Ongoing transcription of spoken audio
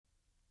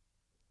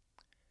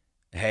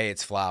Hey,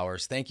 it's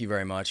Flowers. Thank you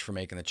very much for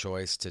making the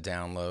choice to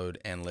download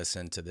and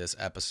listen to this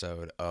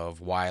episode of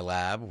Y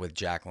Lab with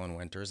Jacqueline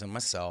Winters and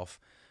myself.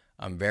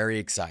 I'm very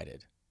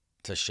excited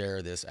to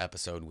share this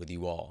episode with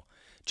you all.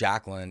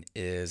 Jacqueline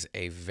is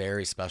a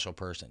very special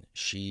person.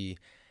 She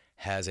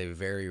has a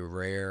very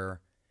rare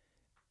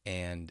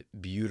and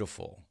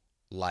beautiful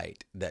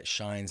light that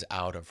shines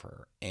out of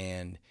her,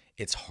 and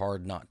it's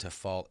hard not to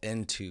fall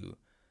into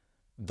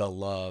the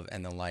love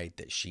and the light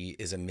that she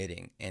is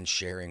emitting and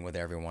sharing with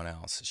everyone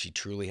else. She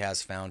truly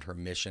has found her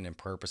mission and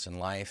purpose in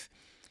life.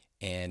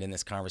 And in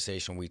this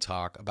conversation, we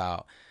talk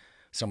about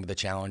some of the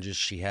challenges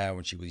she had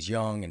when she was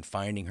young and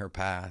finding her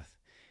path,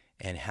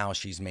 and how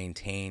she's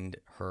maintained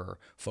her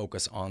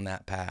focus on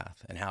that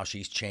path, and how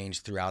she's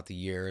changed throughout the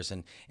years.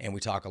 And we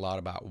talk a lot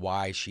about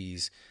why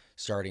she's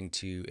starting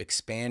to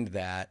expand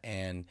that.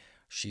 And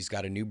she's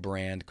got a new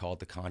brand called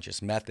The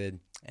Conscious Method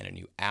and a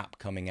new app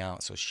coming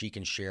out so she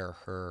can share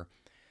her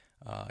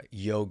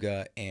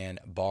yoga and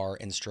bar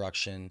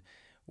instruction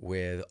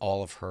with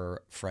all of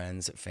her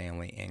friends,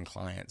 family, and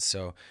clients.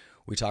 So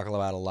we talk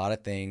about a lot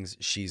of things.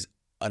 She's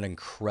an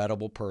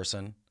incredible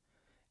person,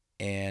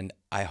 and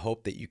I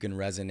hope that you can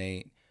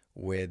resonate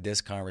with this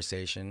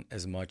conversation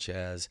as much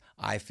as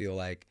I feel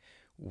like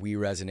we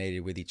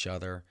resonated with each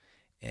other.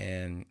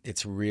 And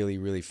it's really,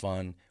 really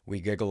fun.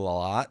 We giggle a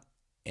lot,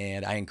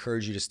 and I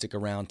encourage you to stick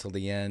around till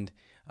the end.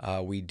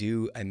 We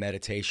do a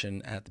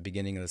meditation at the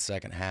beginning of the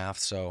second half.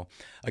 So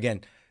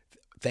again,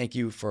 thank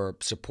you for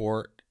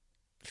support.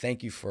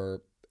 Thank you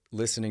for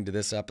listening to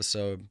this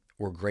episode.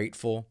 We're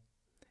grateful.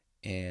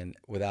 And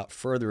without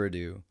further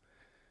ado,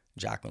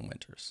 Jacqueline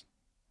Winters.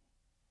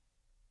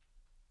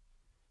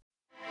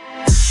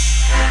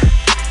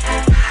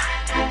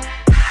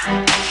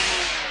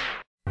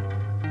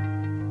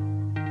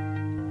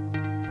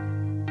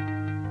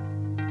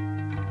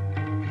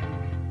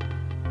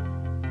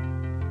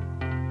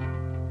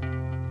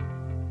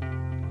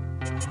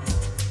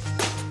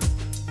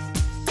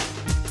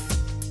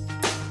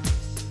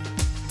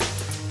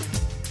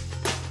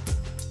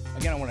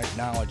 Again, I want to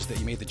acknowledge that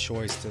you made the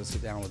choice to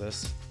sit down with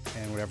us,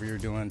 and whatever you're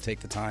doing, take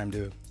the time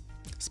to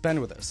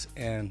spend with us.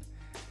 And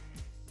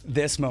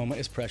this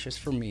moment is precious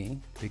for me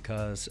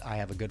because I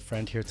have a good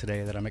friend here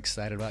today that I'm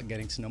excited about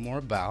getting to know more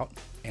about.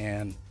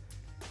 And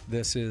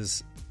this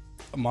is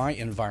my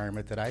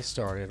environment that I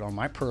started on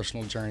my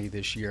personal journey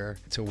this year,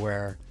 to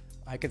where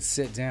I could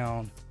sit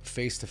down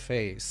face to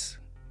face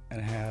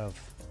and have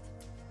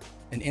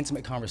an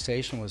intimate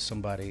conversation with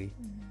somebody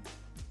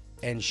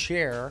and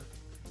share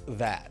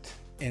that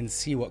and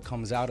see what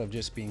comes out of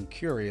just being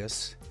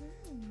curious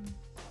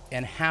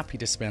and happy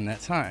to spend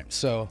that time.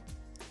 So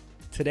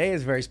today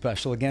is very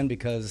special, again,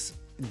 because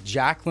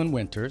Jacqueline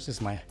Winters is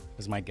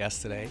my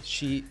guest today.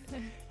 She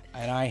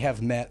and I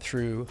have met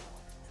through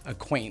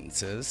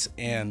acquaintances,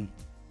 and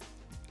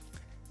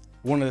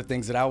one of the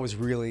things that I was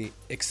really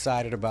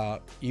excited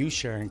about you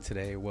sharing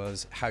today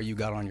was how you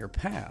got on your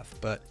path,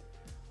 but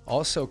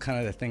also kind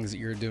of the things that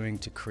you're doing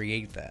to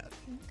create that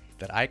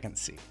I can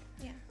see.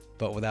 Yeah.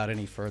 But without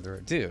any further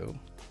ado,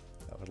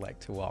 I would like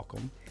to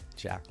welcome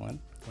Jacqueline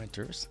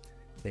Winters.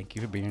 Thank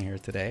you for being here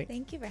today.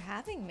 Thank you for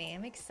having me.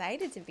 I'm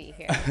excited to be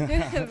here.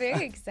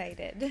 Very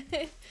excited.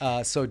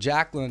 So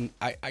Jacqueline,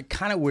 I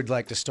kind of would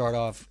like to start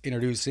off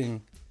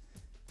introducing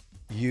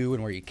you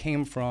and where you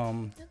came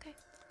from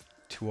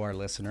to our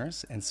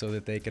listeners, and so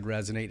that they could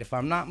resonate. If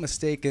I'm not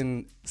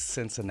mistaken,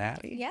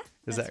 Cincinnati? Yeah.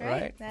 Is that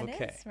right? That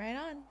is right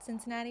on.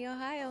 Cincinnati,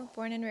 Ohio,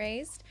 born and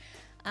raised.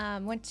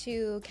 Went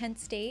to Kent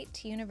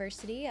State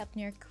University up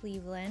near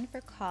Cleveland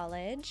for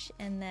college,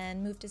 and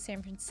then moved to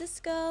San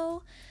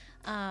Francisco.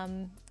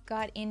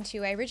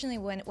 I originally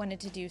wanted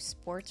to do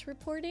sports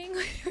reporting,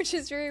 which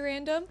is very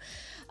random.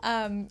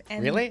 And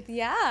Really?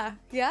 Yeah.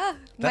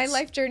 My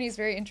life journey is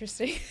very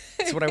interesting.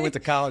 That's what I went to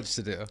college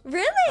to do.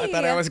 Really? I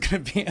thought I was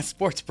going to be a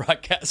sports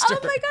broadcaster. Oh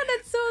my God,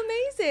 that's so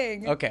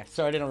amazing. Okay,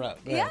 sorry to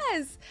interrupt.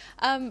 Yes.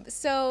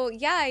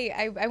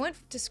 I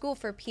went to school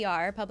for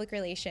PR, public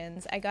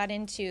relations. I got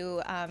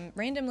into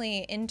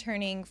randomly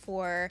interning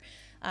for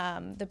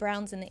the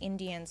Browns and the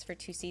Indians for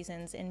 2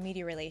 seasons in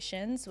media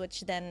relations,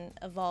 which then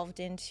evolved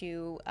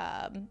into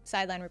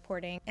sideline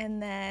reporting.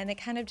 And then it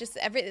kind of just,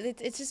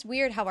 it's just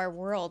weird how our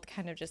world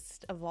kind of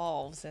just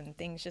evolves and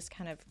things just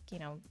kind of,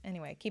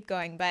 anyway, keep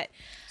going. But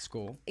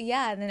School.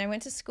 yeah, and then I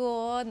went to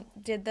school,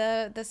 did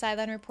the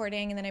sideline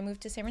reporting, and then I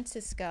moved to San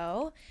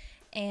Francisco.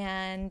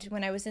 And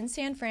when I was in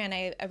San Fran,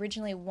 I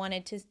originally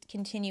wanted to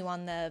continue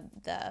on the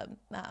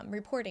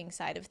reporting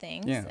side of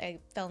things. Yeah. I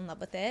fell in love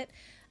with it.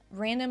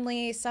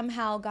 Randomly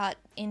somehow got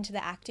into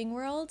the acting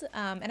world,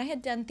 and I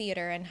had done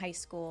theater in high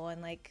school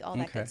and like all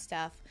that good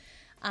stuff.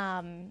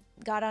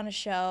 Got on a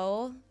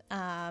show,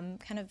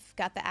 kind of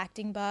got the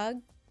acting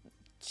bug,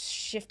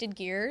 shifted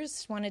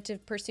gears, wanted to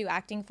pursue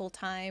acting full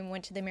time,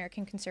 went to the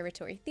American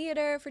Conservatory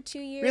Theater for 2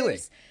 years. Really?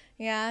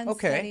 Yeah, and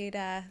studied,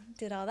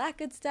 did all that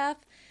good stuff.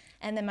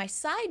 And then my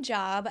side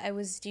job, I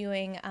was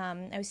doing,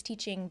 I was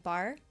teaching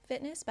bar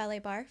fitness, ballet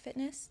bar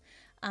fitness,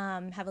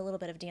 have a little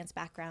bit of dance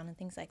background and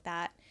things like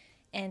that.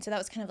 And so that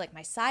was kind of like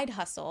my side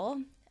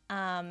hustle.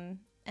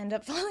 ended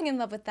up falling in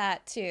love with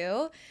that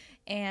too,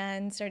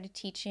 and started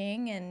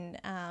teaching. And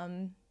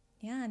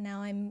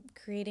now I'm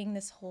creating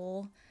this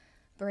whole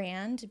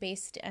brand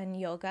based on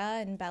yoga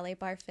and ballet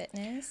bar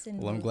fitness and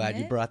Well, I'm glad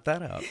you brought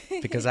that up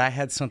because I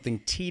had something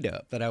teed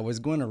up that I was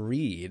going to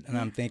read, and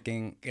I'm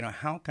thinking,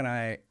 how can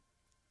I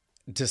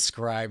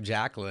describe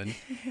Jacqueline?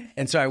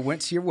 And so I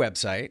went to your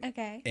website,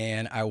 Okay.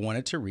 and I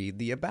wanted to read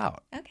the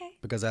about, Okay.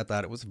 because I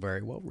thought it was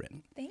very well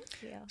written. Thank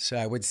you. So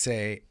I would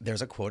say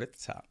there's a quote at the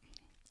top.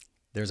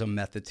 There's a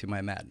method to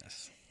my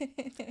madness.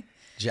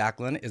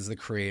 Jacqueline is the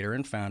creator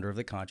and founder of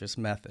the Conscious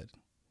Method.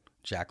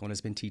 Jacqueline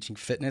has been teaching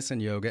fitness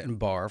and yoga and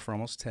bar for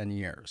almost 10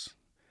 years.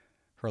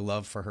 Her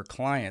love for her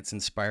clients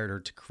inspired her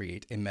to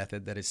create a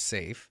method that is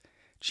safe,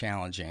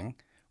 challenging,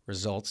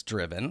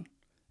 results-driven,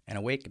 and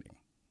awakening.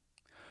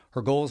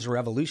 Her goal is to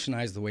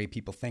revolutionize the way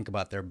people think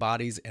about their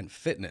bodies and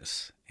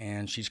fitness,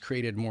 and she's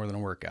created more than a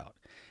workout.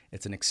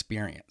 It's an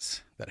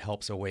experience that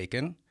helps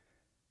awaken,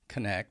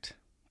 connect,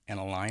 and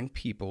align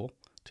people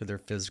to their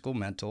physical,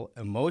 mental,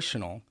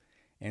 emotional,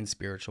 and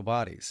spiritual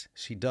bodies.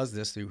 She does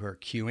this through her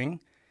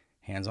cueing,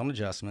 hands-on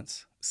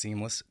adjustments,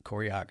 seamless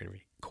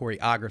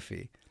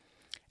choreography,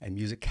 and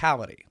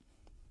musicality.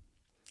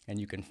 And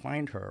you can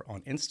find her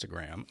on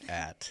Instagram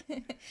at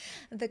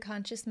The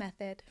Conscious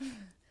Method,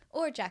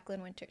 or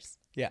Jacqueline Winters.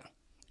 Yeah.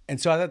 And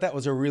so I thought that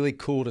was a really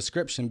cool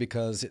description,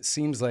 because it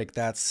seems like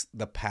that's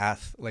the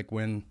path. Like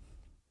when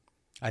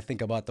I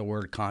think about the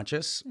word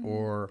conscious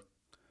or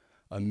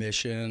a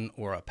mission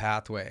or a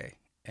pathway,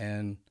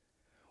 and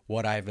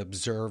what I've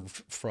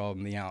observed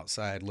from the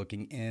outside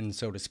looking in,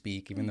 so to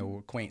speak, even though we're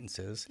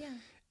acquaintances,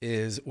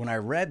 is when I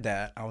read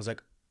that, I was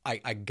like,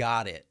 I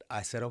got it.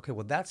 I said, okay,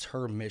 well, that's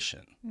her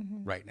mission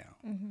right now.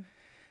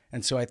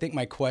 And so I think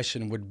my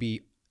question would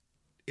be,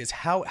 is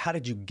how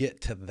did you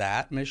get to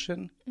that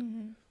mission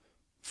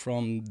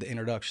from the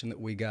introduction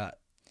that we got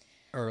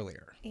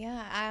earlier?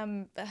 Yeah,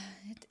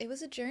 it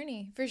was a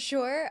journey for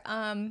sure.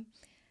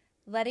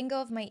 Letting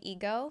go of my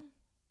ego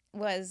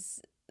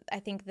was, I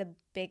think, the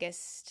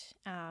biggest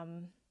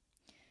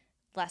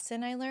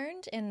lesson I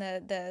learned, and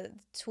the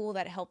tool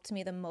that helped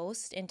me the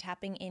most in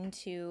tapping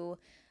into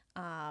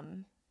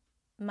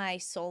my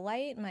soul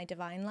light, my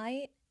divine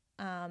light,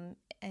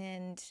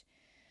 and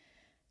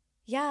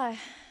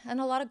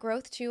a lot of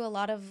growth too, a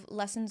lot of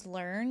lessons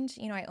learned.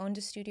 I owned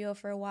a studio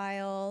for a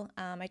while.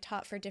 I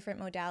taught for different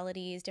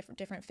modalities,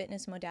 different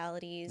fitness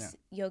modalities.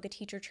 Yoga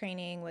teacher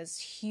training was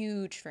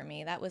huge for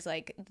me. That was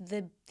like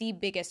the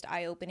biggest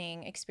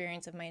eye-opening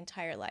experience of my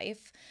entire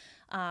life.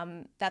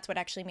 That's what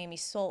actually made me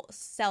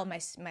sell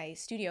my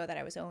studio that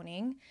I was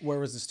owning. Where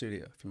was the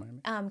studio, if you mind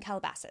me?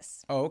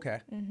 Calabasas. Oh, okay.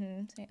 So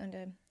I owned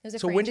it was a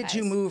So franchise. when did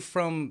you move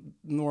from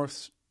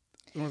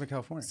Northern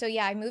California? So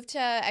yeah, I moved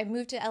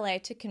to LA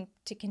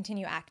to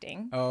continue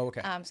acting. Oh,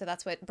 okay. So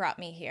that's what brought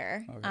me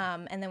here. Okay.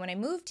 And then when I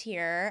moved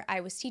here, I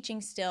was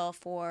teaching still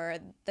for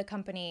the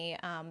company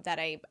that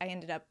I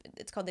ended up.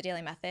 It's called the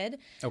Daily Method.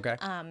 Okay.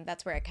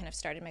 That's where I kind of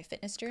started my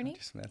fitness journey.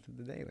 Just method,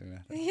 the Daily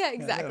Method. Yeah,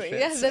 exactly. that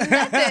Yeah,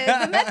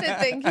 fits. the method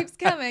thing keeps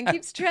coming,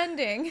 keeps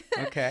trending.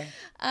 Okay.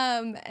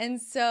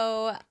 And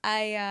so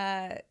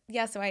I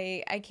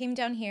came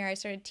down here. I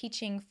started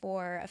teaching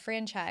for a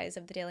franchise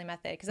of the Daily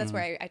Method, because that's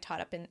where I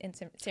taught up in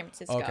San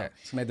Francisco. Okay.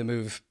 So made the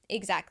move.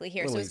 Exactly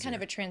here. So it was kind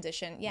of easier. a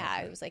transition. Yeah,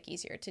 it was like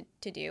easier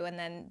to do. And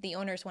then the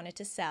owners wanted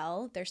to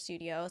sell their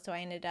studio. So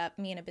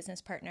me and a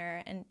business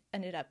partner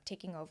ended up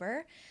taking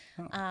over.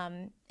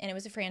 And it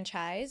was a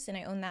franchise, and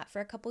I owned that for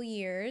a couple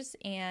years.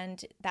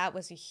 And that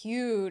was a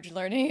huge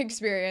learning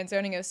experience,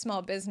 owning a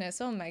small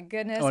business. Oh my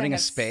goodness. Owning I a got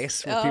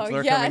space where people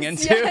are coming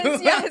into.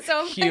 Yes.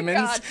 Oh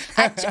Humans.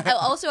 my God.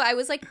 Also, I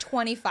was like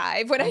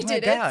 25 when I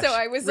did gosh, it. So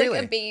I was really?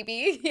 like a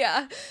baby.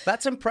 Yeah.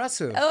 That's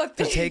impressive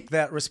to take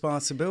that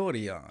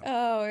responsibility on.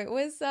 Oh, it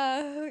was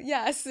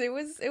yes, it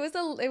was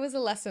a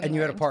lesson. And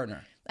you had a learned.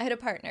 partner. I had a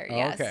partner, Oh,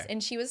 yes. okay.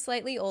 And she was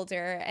slightly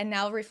older. And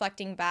now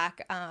reflecting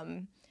back,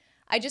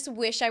 I just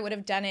wish I would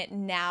have done it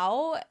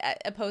now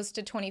opposed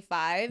to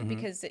 25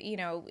 because,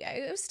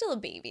 I was still a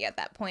baby at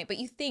that point. But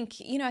you think,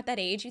 at that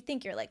age, you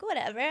think you're like,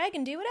 whatever, I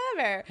can do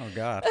whatever. Oh,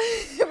 God.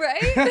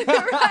 Right?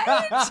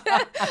 Right?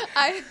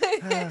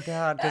 Oh,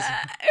 God.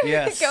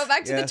 Yes. Go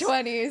back to yes, the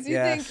 20s. You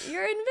yes. think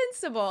you're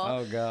invincible.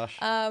 Oh, gosh.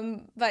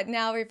 But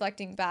now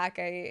reflecting back,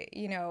 I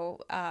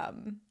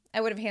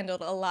would have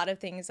handled a lot of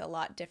things a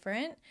lot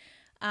different.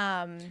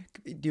 Do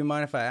you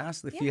mind if I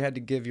ask if you had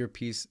to give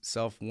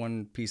yourself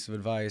one piece of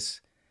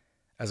advice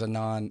as a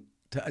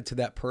to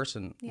that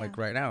person, like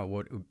right now,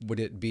 would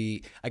it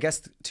be, I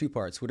guess, two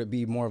parts. Would it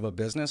be more of a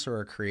business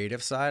or a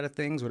creative side of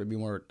things? Would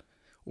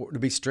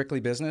it be strictly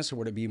business, or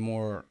would it be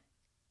more?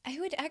 I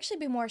would actually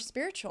be more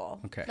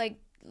spiritual. Okay. Like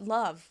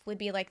love would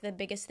be like the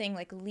biggest thing,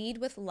 like lead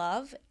with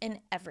love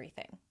in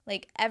everything,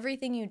 like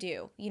everything you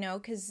do,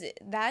 because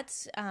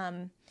that's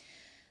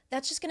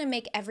just going to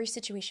make every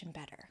situation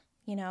better.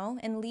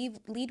 And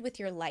lead with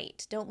your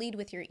light. Don't lead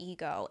with your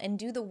ego, and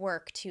do the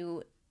work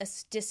to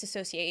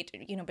disassociate,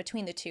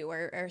 between the two,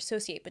 or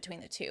associate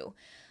between the two.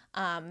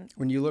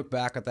 When you look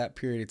back at that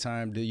period of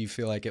time, do you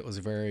feel like it was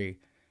very,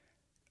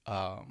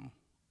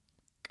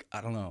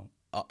 I don't know,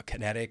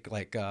 kinetic,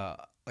 like a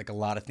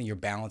lot of things. You're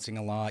balancing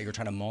a lot. You're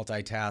trying to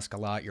multitask a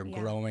lot. You're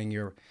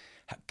growing.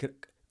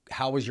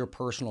 How was your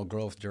personal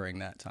growth during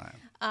that time?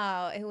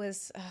 It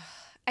was.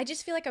 I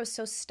just feel like I was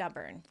so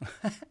stubborn.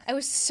 I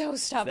was so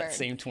stubborn. That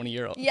same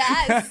 20-year-old.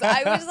 Yes.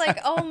 I was like,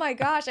 oh my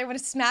gosh, I want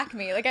to smack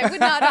me. Like, I would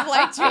not have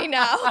liked me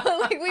now.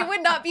 Like, we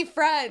would not be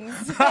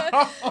friends. If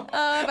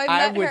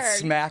I would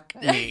smack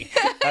me.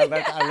 I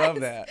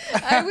love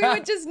that. We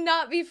would just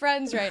not be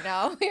friends right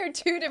now. We are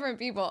two different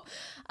people.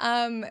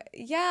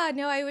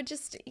 I would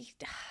just,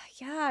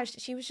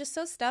 she was just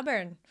so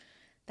stubborn,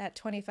 that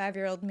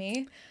 25-year-old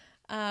me.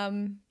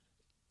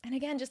 And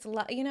again, just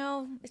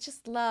it's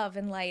just love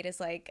and light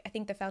is like, I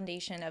think, the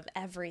foundation of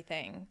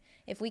everything.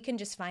 If we can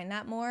just find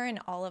that more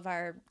in all of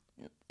our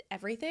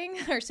everything,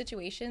 our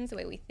situations, the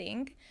way we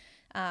think,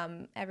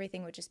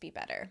 everything would just be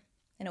better,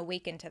 and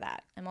awaken to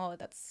that.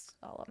 That's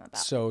all I'm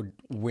about. So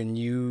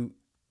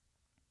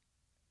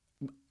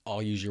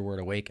I'll use your word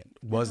awaken.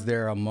 Was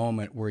there a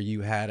moment where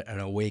you had an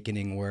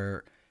awakening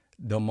where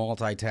the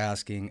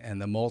multitasking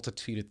and the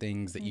multitude of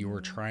things that you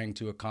were trying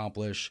to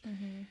accomplish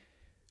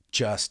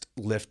just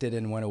lifted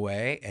and went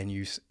away, and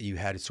you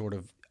had sort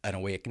of an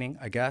awakening,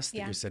 I guess,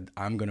 that you said,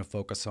 I'm going to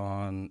focus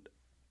on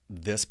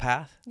this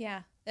path?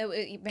 Yeah.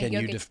 Can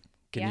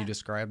you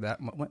describe that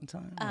moment in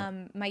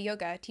time? My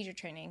yoga teacher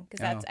training,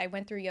 because I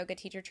went through yoga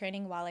teacher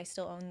training while I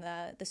still owned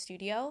the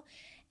studio.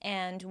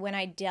 And when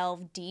I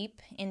delved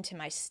deep into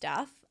my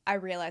stuff, I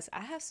realized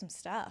I have some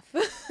stuff.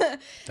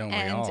 Don't we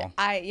all?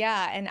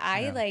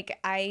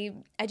 I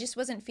just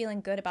wasn't feeling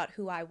good about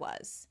who I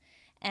was.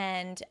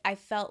 And I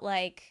felt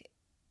like,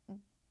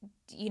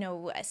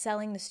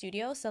 selling the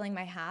studio, selling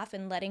my half,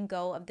 and letting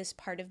go of this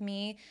part of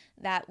me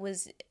that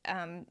was,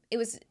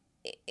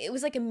 it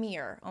was like a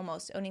mirror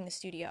almost, owning the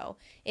studio.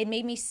 It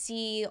made me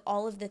see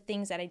all of the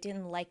things that I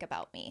didn't like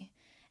about me.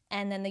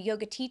 And then the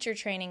yoga teacher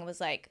training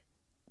was like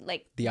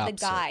the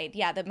guide.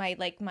 Yeah,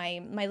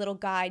 my little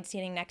guide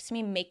standing next to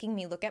me, making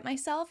me look at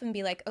myself and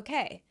be like,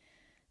 okay,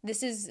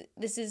 this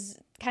is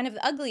kind of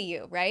ugly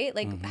you, right?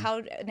 Like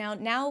how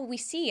now we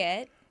see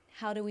it,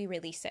 how do we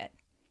release it?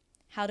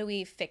 How do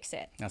we fix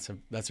it? That's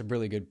a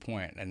really good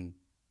point. And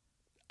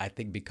I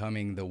think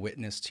becoming the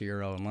witness to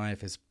your own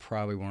life is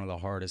probably one of the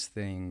hardest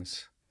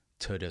things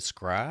to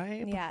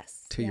describe.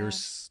 Yes. To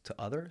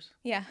others.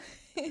 Yeah.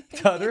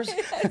 To others.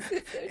 So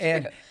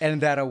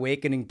and that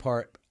awakening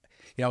part.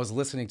 I was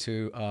listening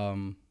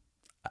to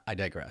I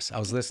digress. I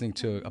was listening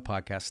to a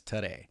podcast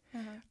today,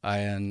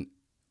 and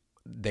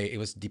it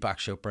was Deepak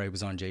Chopra. It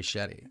was on Jay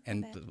Shetty,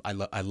 and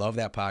I love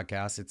that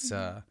podcast. It's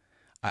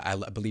I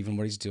believe in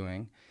what he's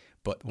doing.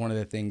 But one of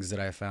the things that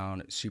I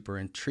found super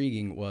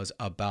intriguing was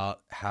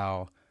about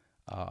how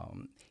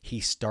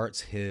he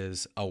starts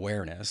his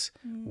awareness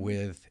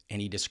with,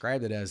 and he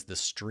described it as the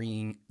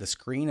screen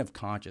of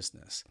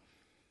consciousness.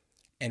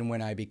 And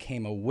when I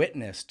became a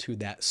witness to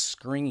that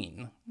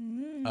screen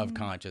of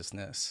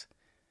consciousness,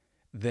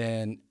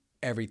 then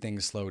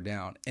everything slowed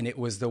down. And it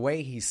was the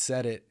way he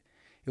said it.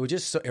 It was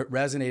just it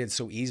resonated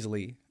so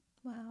easily.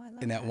 Wow, I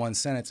love in that one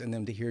sentence. And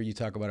then to hear you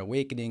talk about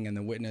awakening and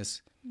the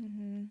witness.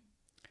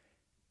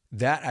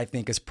 That, I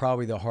think, is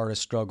probably the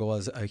hardest struggle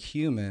as a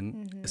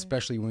human,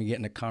 especially when we get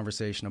into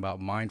conversation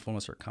about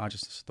mindfulness or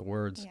consciousness, the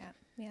words,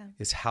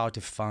 is how to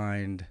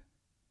find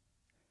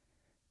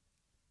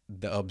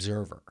the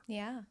observer.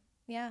 Yeah.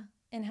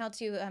 And how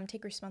to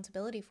take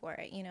responsibility for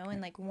it,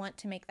 and want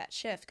to make that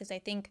shift. Because I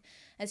think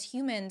as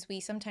humans, we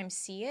sometimes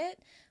see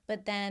it,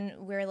 but then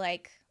we're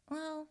like,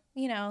 well,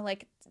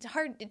 it's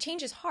hard.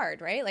 Change is hard,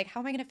 right? Like,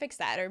 how am I going to fix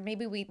that? Or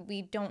maybe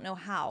we don't know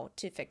how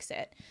to fix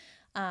it.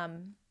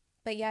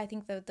 But yeah, I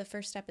think the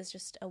first step is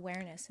just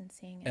awareness and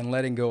seeing it. And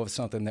letting go of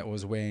something that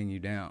was weighing you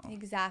down.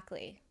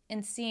 Exactly.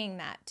 And seeing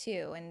that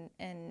too.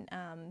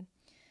 And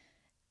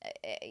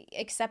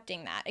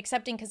accepting that.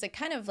 Accepting, because it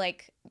kind of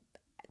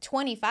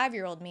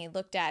 25-year-old me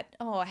looked at,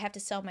 I have to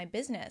sell my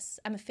business.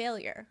 I'm a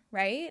failure,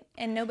 right?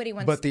 And nobody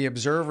wants. But the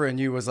observer in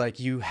you was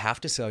like, you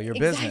have to sell your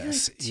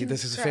business.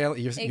 This is a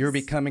failure. You're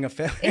becoming a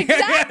failure.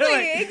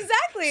 Exactly,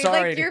 exactly.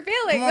 Sorry, you're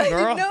failing. Come on,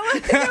 girl. No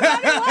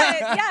matter what.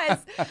 Yes.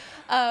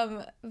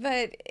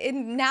 But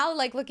now,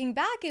 looking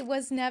back, it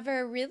was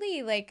never really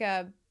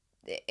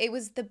it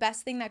was the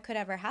best thing that could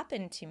ever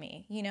happen to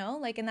me,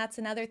 and that's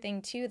another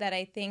thing too, that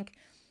I think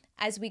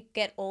as we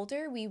get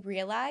older, we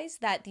realize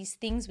that these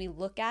things we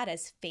look at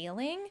as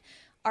failing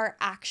are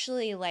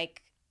actually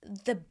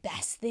the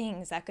best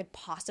things that could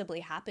possibly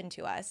happen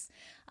to us.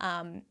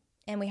 And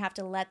we have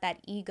to let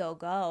that ego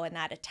go and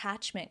that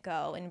attachment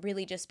go and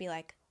really just be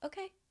like,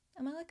 okay,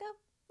 I'm gonna let go.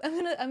 I'm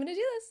gonna do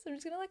this. I'm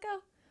just gonna let go.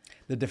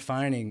 The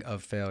defining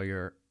of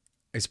failure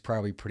is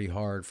probably pretty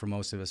hard for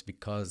most of us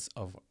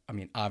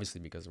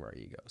obviously because of our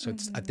ego. So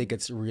I think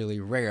it's really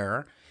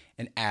rare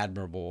and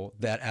admirable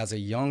that as a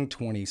young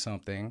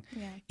 20-something,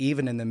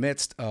 even in the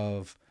midst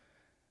of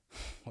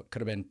what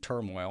could have been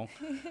turmoil,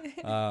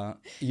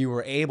 you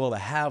were able to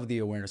have the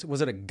awareness.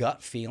 Was it a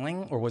gut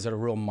feeling or was it a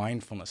real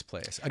mindfulness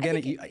place? Again,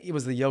 it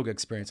was the yoga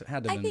experience. It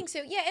had to have been. I think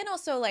so. Yeah. And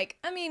also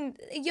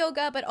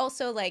yoga, but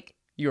also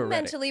You were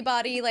ready. mentally,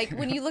 body, like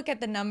when you look at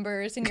the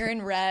numbers and you're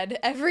in red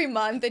every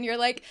month and you're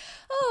like,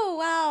 oh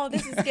wow,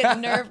 this is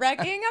getting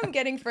nerve-wracking. I'm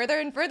getting further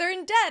and further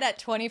in debt at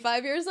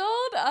 25 years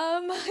old.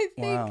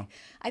 I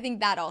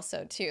think that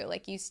also too,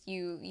 like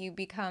you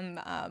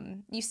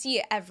become you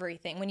see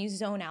everything when you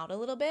zone out a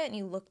little bit and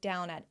you look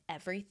down at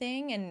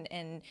everything,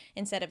 and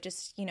instead of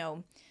just, you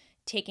know,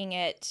 taking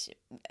it,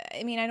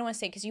 I mean, I don't want to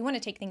say, because you want to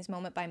take things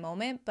moment by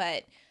moment,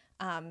 but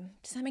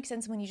does that make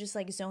sense when you just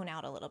like zone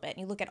out a little bit and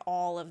you look at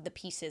all of the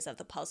pieces of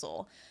the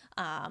puzzle,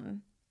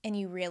 and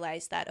you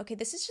realize that, okay,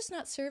 this is just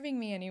not serving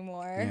me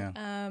anymore.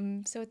 Yeah.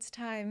 So it's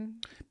time.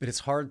 But it's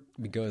hard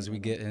because we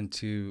get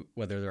into,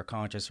 whether they're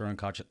conscious or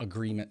unconscious,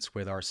 agreements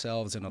with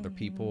ourselves and other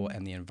people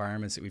and the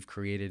environments that we've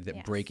created,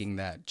 that breaking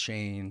that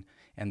chain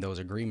and those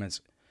agreements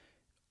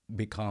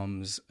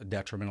becomes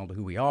detrimental to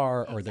who we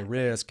are, or the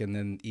risk, and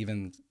then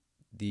even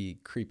the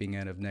creeping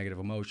in of negative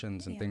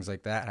emotions and things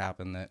like that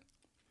happen, that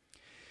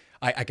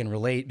I can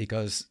relate,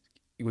 because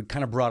we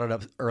kind of brought it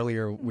up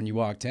earlier when you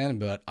walked in,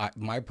 but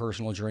my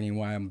personal journey and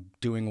why I'm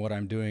doing what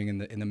I'm doing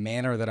in the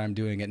manner that I'm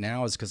doing it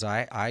now is because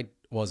I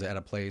was at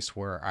a place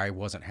where I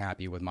wasn't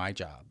happy with my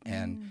job.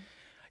 And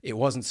it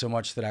wasn't so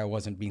much that I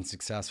wasn't being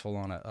successful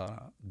on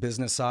a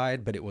business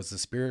side, but it was the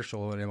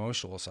spiritual and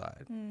emotional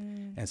side.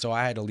 And so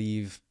I had to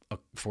leave a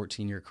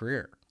 14-year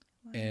career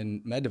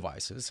in med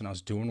devices, and I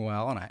was doing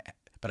well,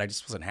 but I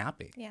just wasn't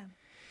happy. Yeah.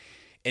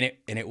 And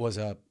it was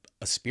a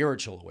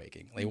spiritual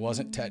awakening. It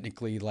wasn't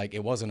technically like,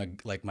 it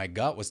wasn't like my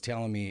gut was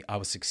telling me I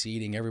was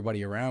succeeding.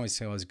 Everybody around me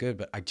saying I was good,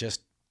 but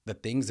the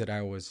things that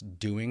I was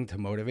doing to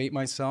motivate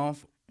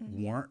myself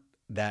weren't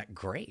that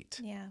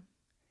great. Yeah.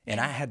 And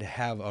I had to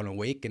have an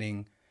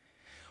awakening,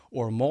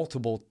 or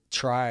multiple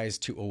tries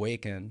to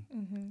awaken,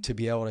 to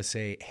be able to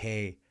say,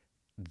 hey,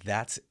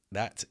 that's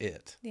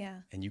it. Yeah.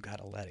 And you got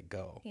to let it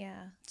go.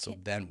 Yeah. So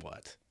then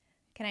what?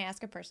 Can I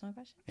ask a personal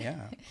question?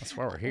 Yeah, that's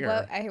why we're here.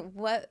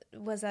 What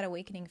was that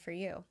awakening for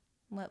you?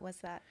 What was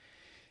that?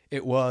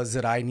 It was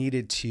that I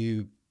needed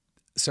to,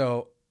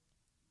 so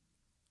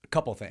a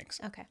couple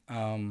things. Okay.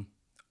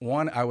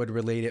 One, I would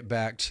relate it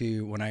back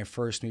to when I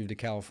first moved to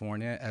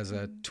California as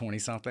a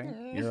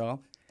 20-something year old.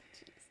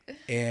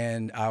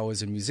 And I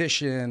was a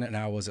musician, and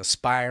I was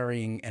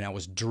aspiring, and I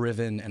was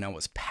driven, and I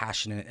was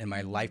passionate, and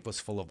my life was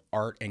full of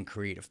art and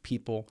creative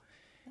people.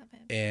 Love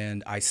it.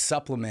 And I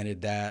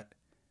supplemented that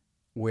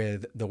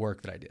with the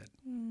work that I did.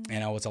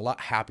 And I was a lot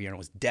happier, and I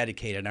was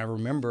dedicated. And I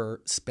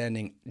remember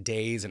spending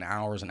days and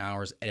hours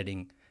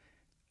editing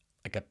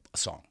like a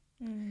song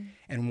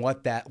and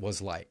what that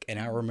was like. And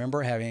I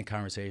remember having a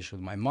conversation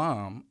with my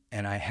mom,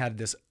 and I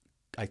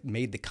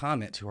made the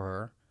comment to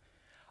her,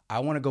 I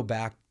want to go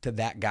back to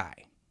that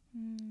guy.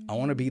 I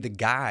want to be the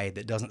guy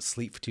that doesn't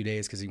sleep for 2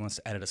 days because he wants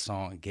to edit a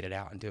song and get it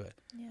out and do it.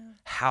 Yeah.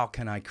 How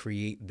can I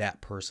create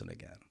that person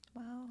again?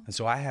 Wow. And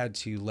so I had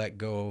to let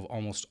go of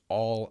almost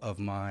all of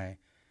my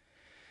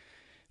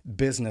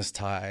business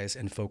ties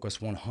and focus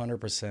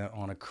 100%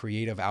 on a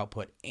creative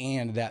output.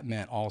 And that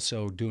meant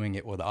also doing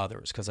it with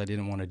others, because I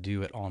didn't want to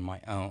do it on my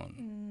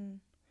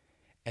own.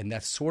 And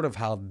that's sort of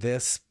how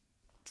this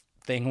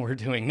thing we're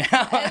doing now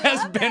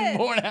has been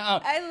born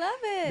out. I love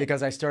it.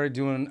 Because I started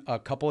doing a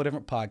couple of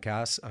different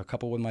podcasts, a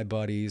couple with my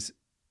buddies,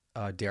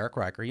 Derek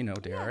Riker, you know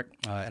Derek,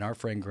 and our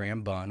friend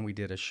Graham Bunn. We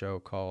did a show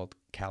called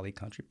Cali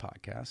Country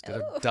Podcast, did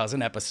a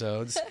dozen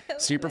episodes,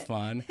 super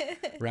fun,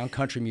 around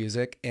country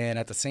music. And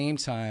at the same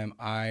time,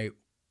 I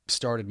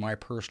started my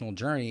personal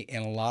journey,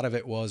 and a lot of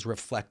it was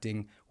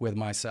reflecting with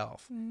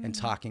myself and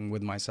talking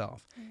with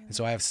myself. And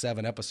so I have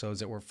 7 episodes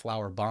that were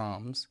flower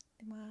bombs.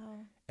 Wow.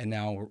 And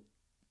now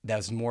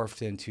that's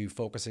morphed into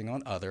focusing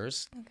on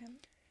others. Okay.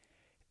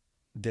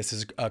 This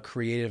is a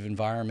creative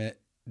environment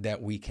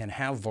that we can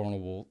have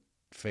vulnerable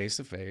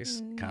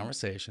face-to-face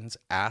conversations,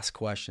 ask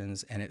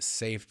questions, and it's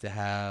safe to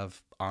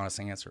have honest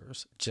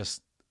answers,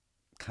 just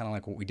kind of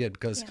like what we did.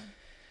 Because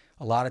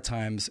a lot of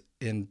times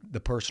in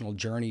the personal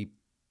journey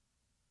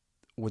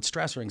with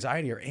stress or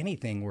anxiety or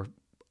anything where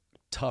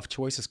tough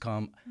choices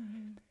come,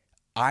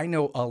 I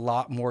know a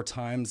lot more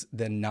times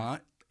than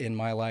not in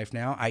my life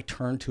now, I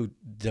turn to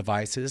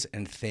devices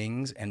and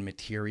things and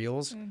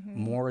materials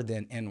more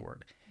than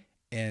inward.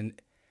 And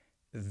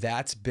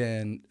that's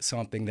been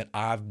something that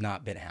I've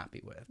not been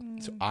happy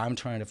with. So I'm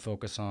trying to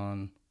focus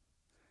on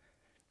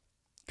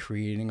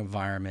creating an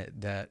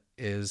environment that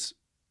is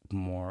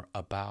more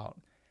about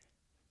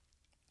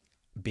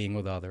being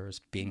with others,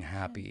 being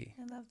happy,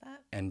 I love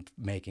that. and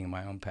making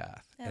my own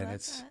path. I love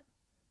it's that.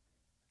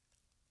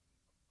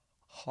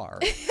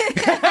 hard.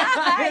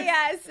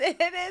 Yes, it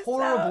is.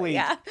 Horribly. So,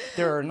 yeah.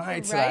 There are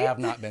nights that I Right? have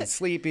not been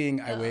sleeping.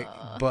 I wake,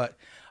 but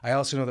I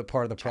also know that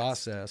part of the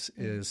process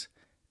is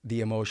the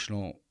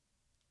emotional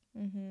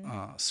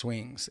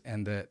swings,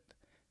 and that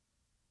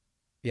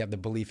you have the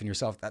belief in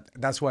yourself.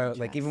 That's why,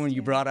 like, even when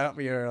you brought up,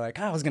 you're like,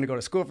 I was going to go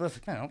to school for this.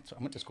 No, I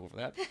went to school for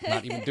that.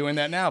 Not even doing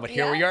that now, but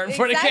here we are in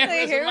front of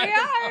cameras. Here we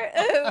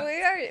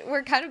are.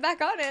 We're kind of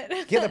back on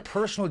it. Yeah, the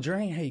personal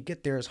journey, how you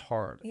get there is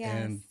hard. Yes.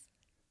 And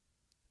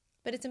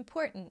But it's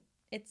important.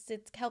 It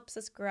helps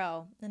us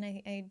grow. And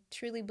I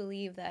truly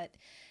believe that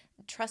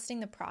trusting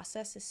the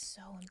process is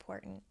so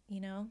important,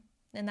 you know?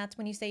 And that's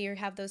when you say you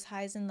have those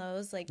highs and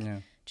lows, like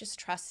just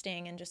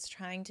trusting and just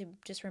trying to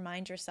just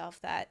remind yourself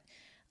that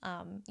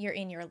you're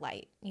in your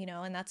light, you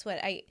know? And that's what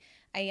I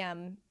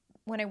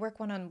when I work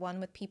one-on-one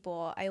with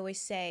people, I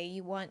always say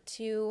you want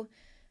to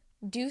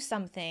do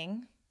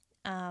something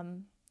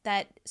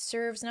that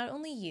serves not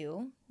only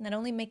you, not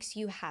only makes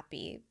you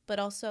happy, but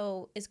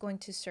also is going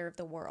to serve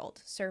the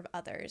world, serve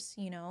others,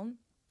 you know?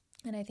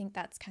 And I think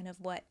that's kind of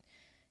what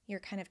you're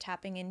kind of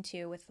tapping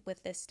into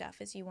with this stuff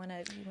is you want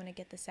to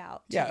get this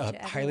out.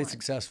 A highly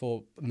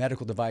successful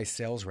medical device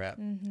sales rep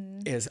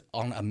is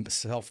on a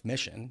self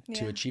mission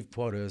to achieve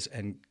quotas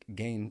and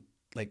gain,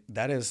 like,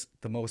 that is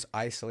the most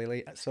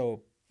isolated.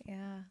 So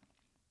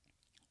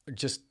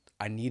just,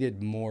 I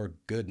needed more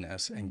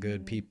goodness and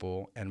good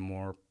people and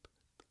more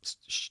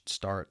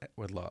start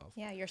with love.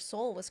 Yeah, your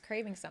soul was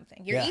craving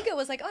something. Your ego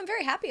was like, oh, I'm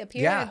very happy up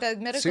here at the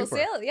medical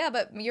sale. Yeah,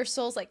 but your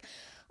soul's like,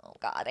 oh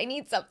God, I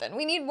need something.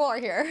 We need more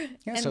here.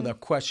 Yeah. So the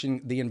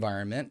question, the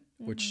environment,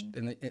 which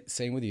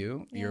same with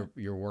you,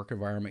 your work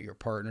environment, your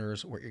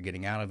partners, what you're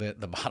getting out of it,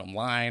 the bottom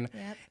line.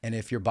 Yep. And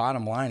if your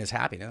bottom line is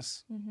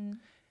happiness,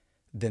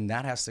 then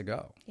that has to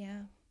go.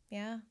 Yeah.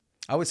 Yeah.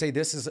 I would say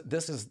this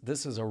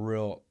is a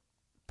real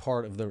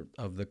part of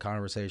the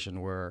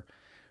conversation where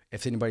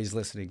if anybody's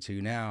listening to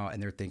you now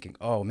and they're thinking,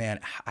 oh man,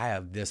 I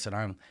have this, and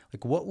I'm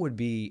like, what would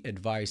be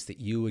advice that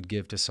you would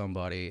give to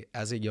somebody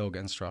as a yoga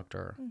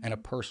instructor and a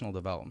personal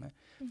development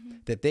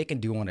that they can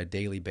do on a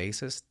daily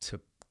basis to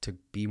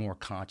be more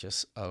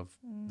conscious of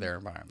their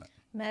environment?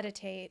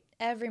 Meditate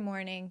every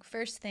morning,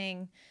 first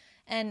thing.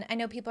 And I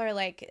know people are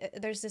like,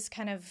 there's this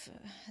kind of,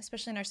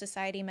 especially in our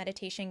society,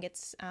 meditation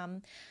gets, I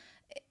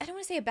don't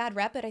want to say a bad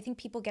rep, but I think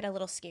people get a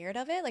little scared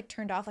of it, like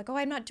turned off, like, oh,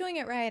 I'm not doing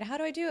it right. How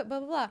do I do it?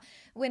 Blah, blah, blah.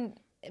 When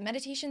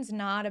meditation's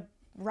not a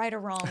right or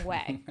wrong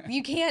way.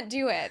 You can't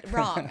do it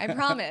wrong. I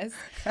promise.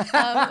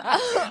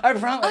 I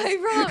promise.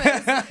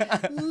 I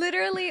promise.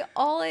 Literally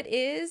all it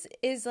is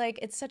like,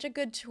 it's such a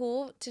good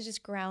tool to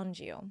just ground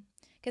you.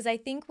 Because I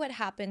think what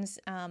happens,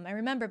 I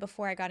remember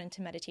before I got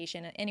into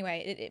meditation,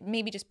 anyway, it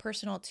may be just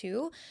personal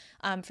too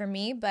for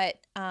me,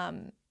 but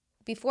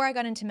before I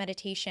got into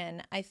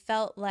meditation, I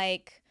felt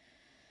like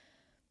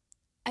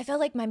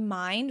my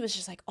mind was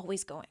just like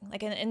always going,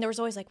 like, and there was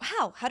always like,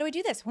 wow, how do I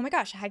do this? Oh my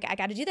gosh, I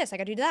got to do this. I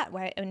got to do that.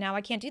 Why, now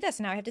I can't do this.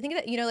 Now I have to think of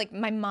that. You know, like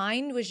my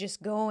mind was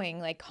just going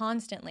like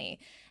constantly.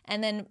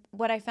 And then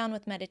what I found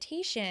with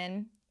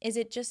meditation is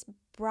it just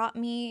brought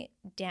me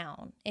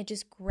down. It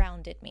just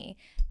grounded me.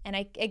 And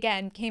I,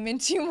 again, came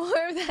into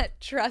more of that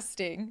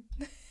trusting.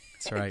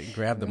 That's right.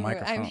 Grab the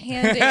microphone.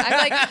 I'm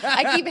like,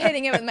 I keep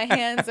hitting it with my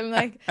hands. I'm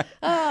like,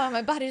 oh,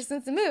 my body just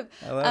wants to move.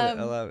 I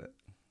love it.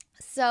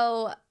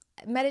 So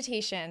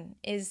meditation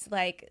is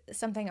like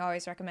something I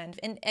always recommend.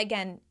 And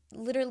again,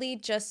 literally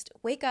just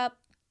wake up,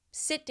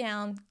 sit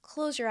down,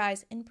 close your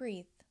eyes, and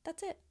breathe.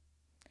 That's it.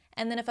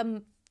 And then if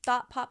a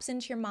thought pops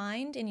into your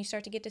mind and you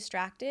start to get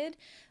distracted,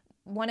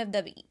 one of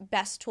the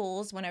best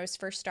tools when I was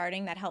first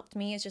starting that helped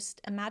me is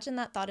just imagine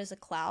that thought as a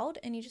cloud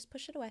and you just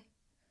push it away.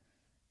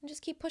 And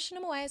just keep pushing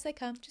them away as they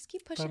come. Just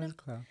keep pushing them.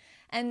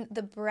 And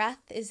the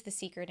breath is the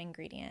secret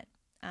ingredient.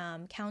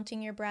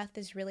 Counting your breath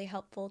is really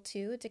helpful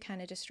too to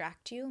kind of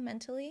distract you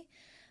mentally.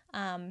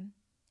 And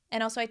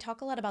also I talk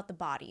a lot about the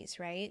bodies,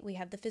 right? We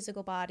have the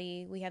physical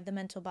body, we have the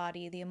mental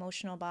body, the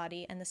emotional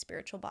body, and the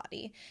spiritual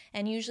body.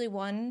 And usually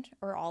one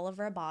or all of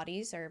our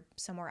bodies are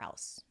somewhere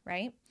else,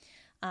 right?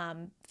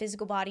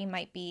 Physical body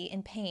might be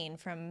in pain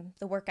from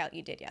the workout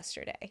you did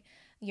yesterday.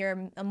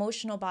 Your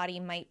emotional body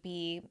might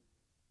be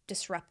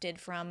disrupted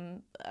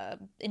from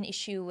an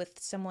issue with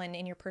someone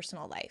in your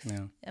personal life.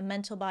 Yeah. A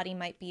mental body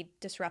might be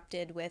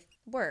disrupted with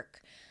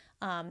work.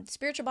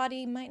 Spiritual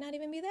body might not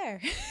even be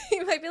there.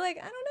 You might be like,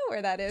 I don't know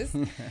where that is.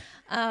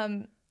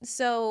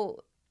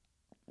 So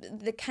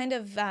the kind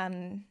of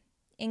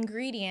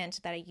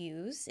ingredient that I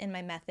use in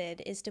my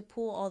method is to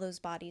pull all those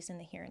bodies in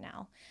the here and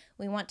now.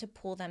 We want to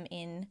pull them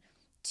in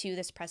to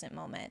this present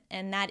moment.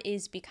 And that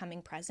is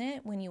becoming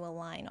present when you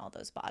align all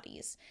those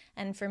bodies.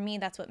 And for me,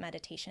 that's what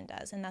meditation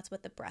does. And that's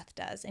what the breath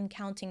does. And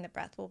counting the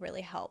breath will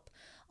really help.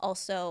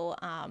 Also,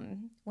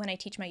 when I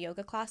teach my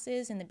yoga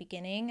classes in the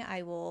beginning,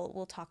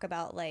 we'll talk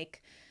about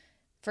like,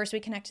 first we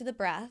connect to the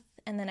breath.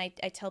 And then I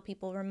tell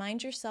people,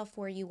 remind yourself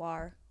where you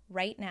are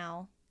right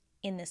now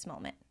in this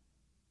moment.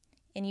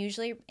 And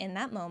usually in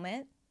that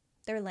moment,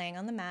 they're laying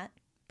on the mat,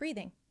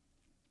 breathing.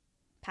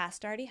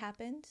 Past already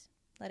happened,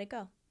 let it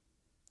go.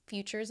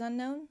 Future is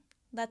unknown,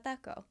 let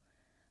that go.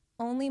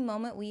 Only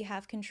moment we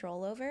have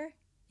control over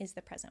is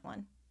the present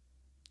one.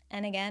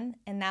 And again,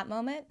 in that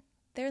moment,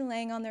 they're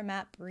laying on their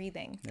mat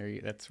breathing.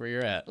 That's where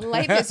you're at.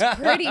 Life is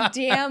pretty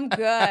damn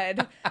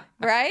good,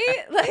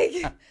 right?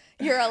 Like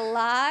you're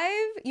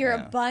alive, you're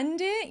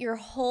abundant, you're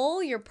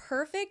whole, you're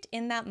perfect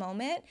in that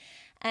moment.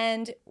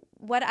 And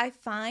what I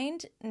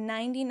find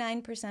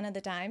 99% of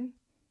the time,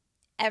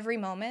 every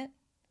moment,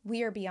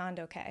 we are beyond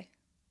okay.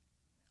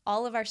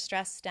 All of our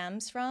stress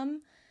stems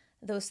from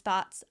those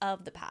thoughts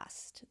of the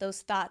past,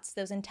 those thoughts,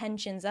 those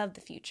intentions of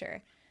the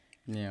future.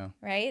 Yeah.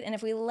 Right? And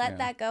if we let Yeah.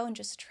 that go and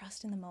just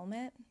trust in the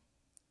moment,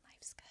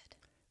 life's good.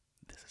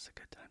 This is a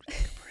good time to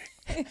take a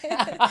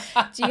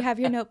break. Do you have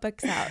your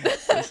notebooks out?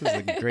 This is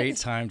a great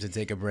time to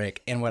take a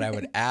break. And what I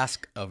would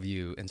ask of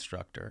you,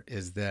 instructor,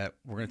 is that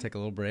we're going to take a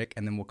little break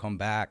and then we'll come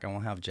back and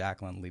we'll have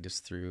Jacqueline lead us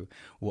through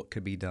what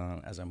could be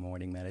done as a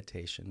morning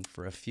meditation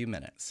for a few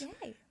minutes.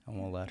 Yay.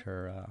 And we'll let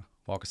her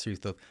walk us through.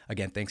 So,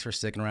 again, thanks for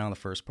sticking around the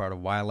first part of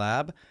Y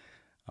Lab.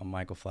 I'm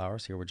Michael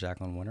Flowers here with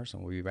Jacqueline Winters,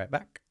 and we'll be right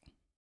back.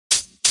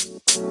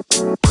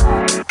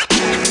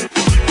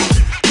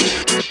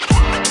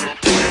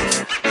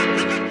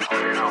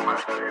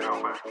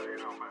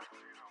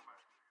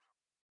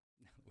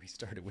 We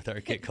started with our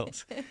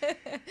giggles.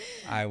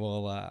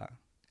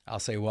 I'll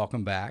say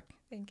welcome back.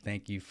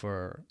 Thank you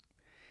for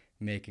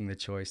making the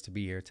choice to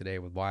be here today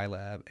with Y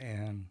Lab.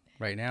 And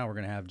right now we're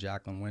going to have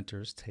Jacqueline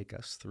Winters take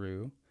us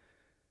through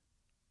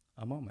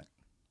a moment.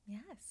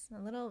 Yes, a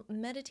little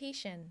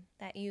meditation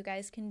that you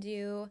guys can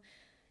do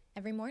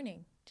every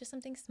morning, just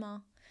something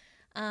small.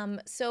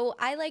 So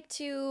I like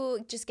to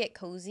just get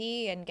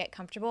cozy and get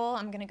comfortable.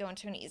 I'm going to go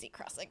into an easy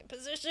cross-legged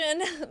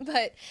position,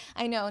 but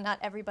I know not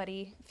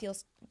everybody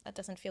that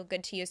doesn't feel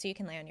good to you. So you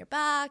can lay on your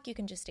back, you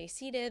can just stay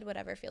seated,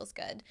 whatever feels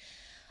good.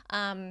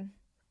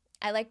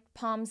 I like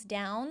palms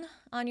down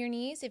on your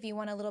knees. If you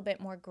want a little bit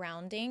more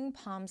grounding,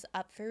 palms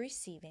up for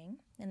receiving.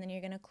 And then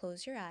you're going to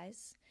close your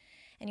eyes.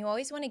 And you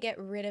always want to get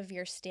rid of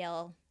your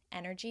stale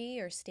energy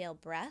or stale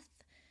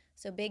breath.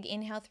 So big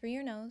inhale through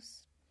your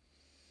nose.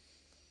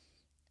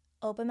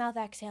 Open mouth,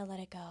 exhale, let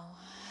it go.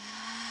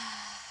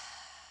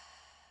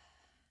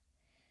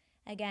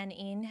 Again,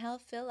 inhale,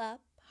 fill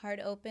up. Heart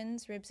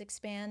opens, ribs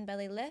expand,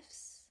 belly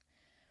lifts.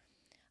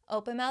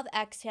 Open mouth,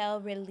 exhale,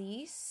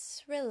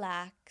 release,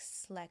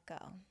 relax, let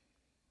go.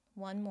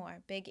 One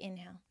more, big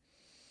inhale.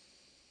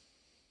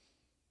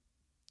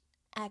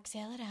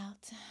 Exhale it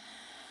out.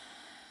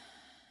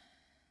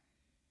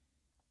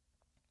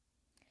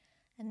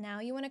 And now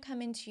you want to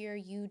come into your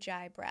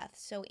Ujjayi breath.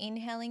 So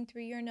inhaling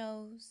through your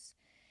nose,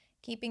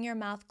 keeping your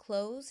mouth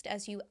closed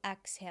as you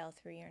exhale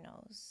through your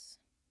nose.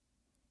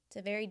 It's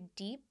a very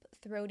deep,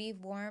 throaty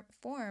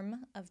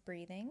form of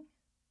breathing.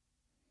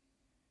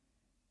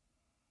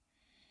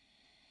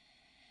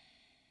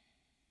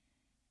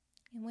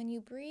 And when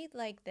you breathe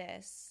like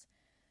this,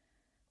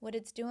 what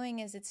it's doing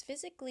is it's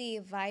physically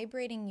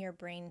vibrating your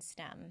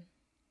brainstem.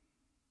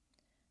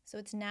 So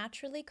it's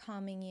naturally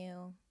calming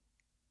you.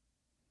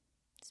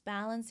 It's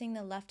balancing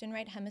the left and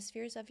right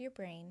hemispheres of your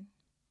brain.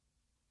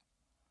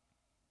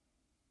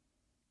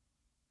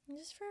 And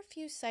just for a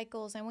few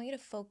cycles, I want you to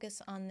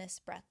focus on this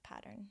breath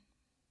pattern.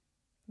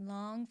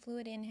 Long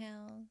fluid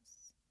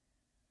inhales.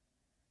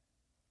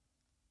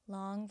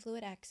 Long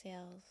fluid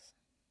exhales.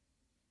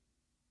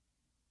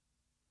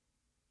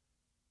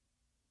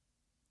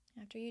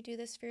 After you do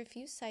this for a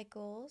few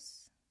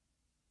cycles,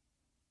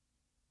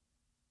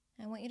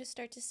 I want you to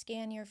start to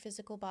scan your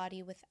physical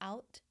body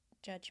without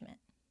judgment,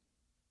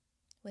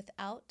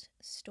 without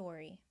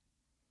story.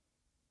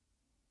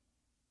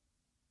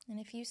 And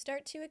if you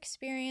start to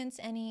experience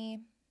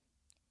any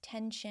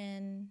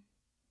tension,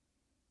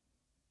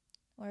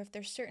 or if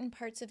there's certain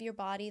parts of your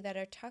body that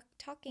are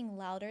talking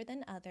louder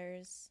than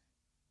others,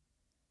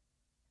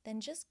 then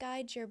just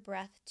guide your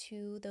breath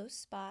to those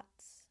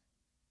spots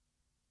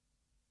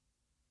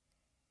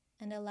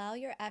and allow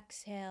your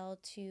exhale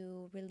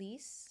to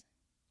release,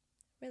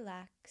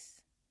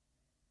 relax,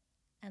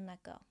 and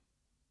let go.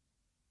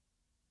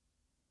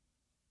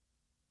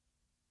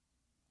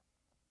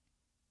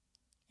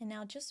 And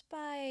now just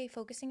by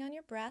focusing on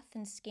your breath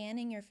and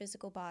scanning your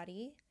physical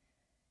body,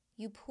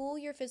 you pull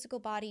your physical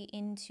body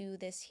into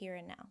this here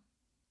and now.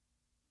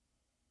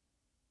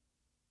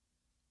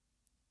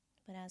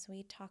 But as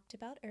we talked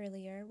about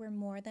earlier, we're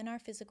more than our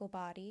physical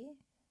body.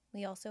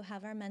 We also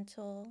have our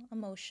mental,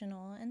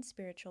 emotional, and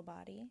spiritual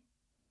body.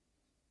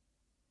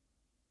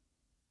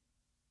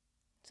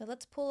 So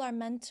let's pull our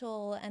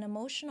mental and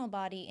emotional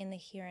body in the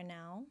here and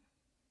now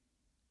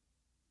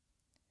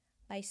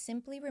by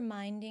simply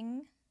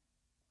reminding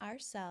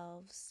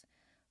ourselves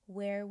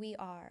where we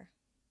are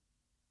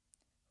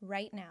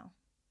right now,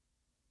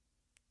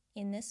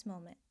 in this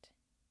moment.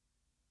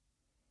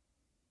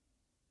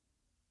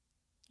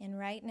 And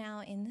right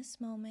now, in this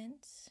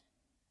moment,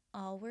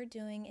 all we're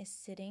doing is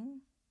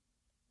sitting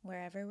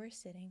wherever we're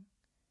sitting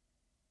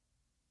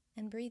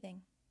and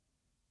breathing.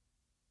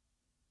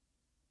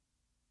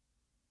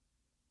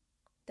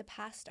 The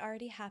past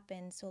already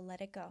happened, so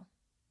let it go.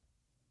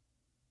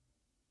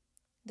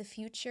 The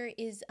future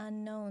is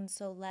unknown,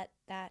 so let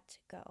that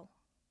go.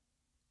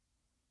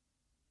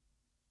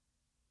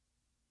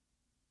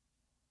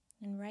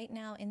 And right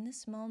now, in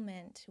this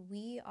moment,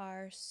 we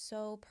are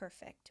so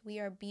perfect. We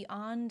are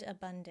beyond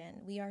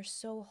abundant. We are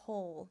so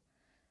whole.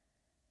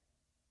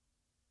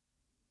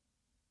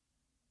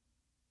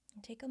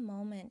 And take a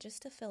moment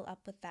just to fill up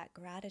with that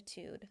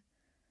gratitude,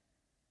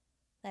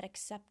 that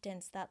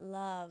acceptance, that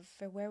love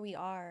for where we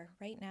are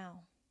right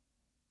now.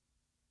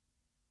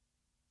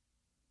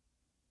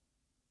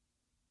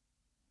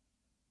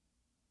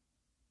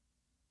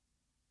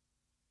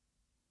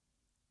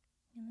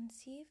 And then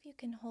see if you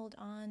can hold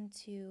on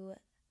to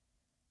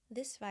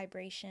this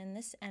vibration,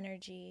 this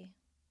energy.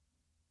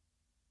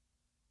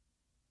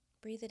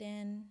 Breathe it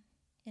in,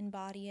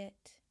 embody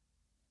it,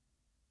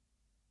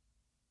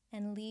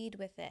 and lead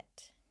with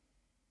it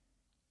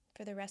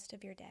for the rest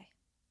of your day.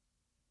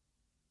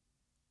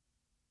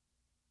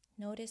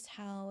 Notice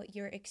how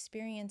your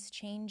experience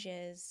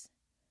changes,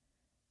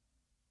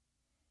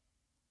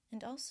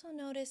 and also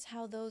notice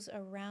how those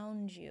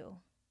around you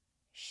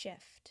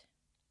shift.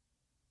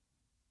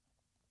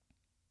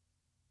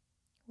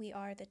 We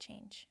are the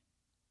change.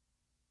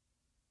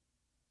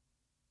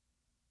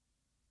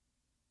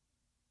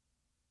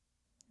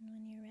 And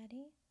when you're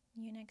ready,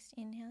 your next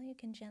inhale, you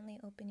can gently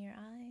open your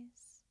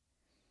eyes.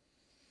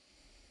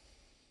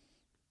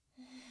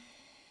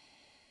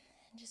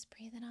 And just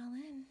breathe it all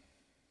in.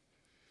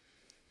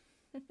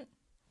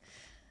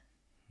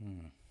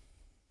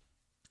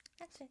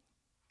 That's it.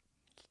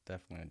 It's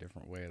definitely a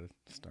different way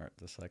to start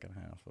the second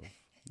half of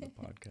the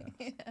podcast.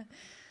 Yeah.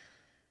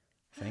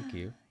 Thank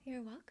you.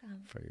 You're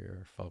welcome. For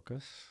your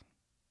focus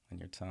and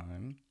your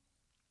time.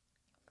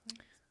 Of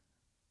course.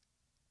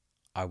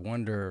 I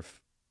wonder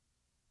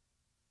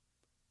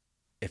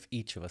if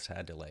each of us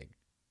had to I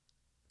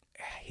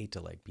hate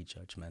to be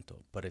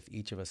judgmental, but if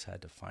each of us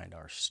had to find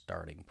our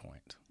starting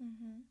point,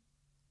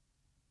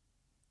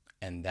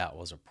 and that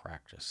was a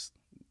practice,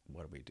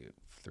 what do we do?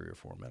 3 or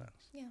 4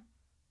 minutes? Yeah.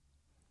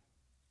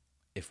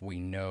 If we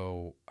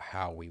know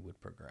how we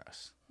would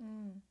progress,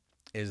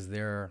 is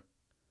there,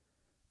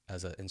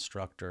 as an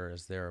instructor,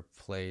 is there a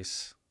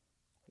place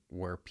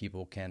where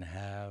people can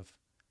have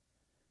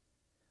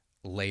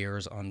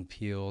layers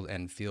unpeeled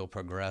and feel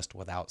progressed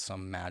without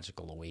some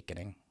magical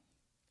awakening?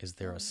 Is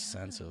there a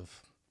sense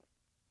of,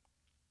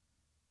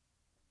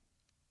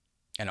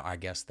 and I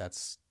guess that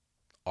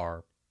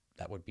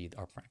would be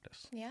our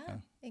practice. Yeah,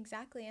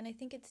 exactly. And I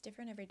think it's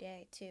different every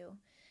day too.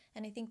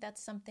 And I think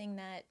that's something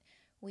that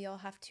we all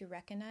have to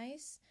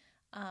recognize.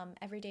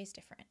 Every day is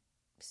different.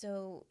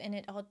 So, and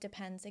it all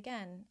depends,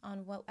 again,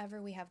 on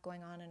whatever we have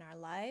going on in our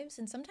lives.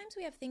 And sometimes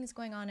we have things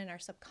going on in our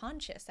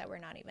subconscious that we're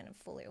not even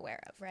fully aware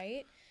of,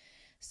 right?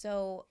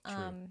 So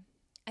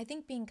I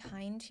think being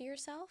kind to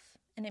yourself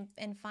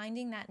and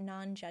finding that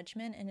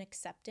non-judgment and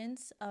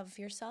acceptance of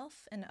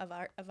yourself and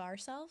of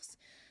ourselves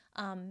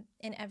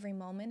in every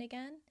moment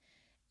again.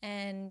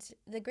 And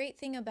the great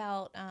thing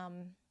about,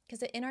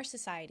 because in our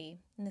society,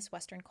 in this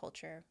Western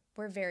culture,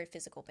 we're very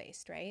physical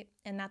based, right?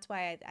 And that's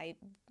why I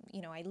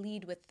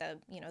lead with the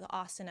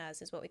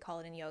asanas is what we call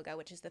it in yoga,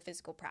 which is the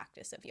physical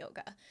practice of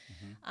yoga.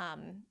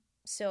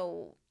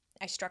 So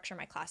I structure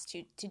my class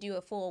to do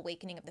a full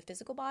awakening of the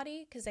physical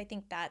body, because I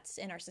think that's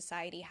in our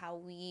society how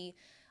we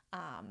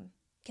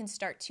can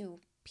start to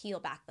peel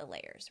back the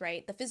layers,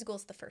 right? The physical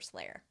is the first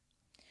layer.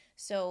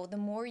 So the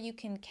more you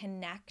can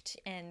connect,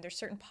 and there's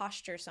certain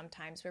postures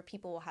sometimes where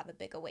people will have a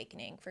big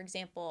awakening. For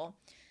example,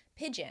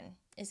 pigeon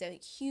is a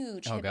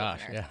huge hip opener.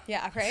 Yeah.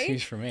 Yeah, right? It's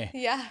huge for me.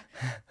 Yeah.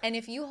 And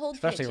if you hold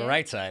especially pigeon, the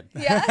right side.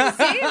 Yeah,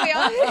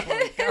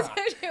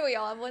 see, we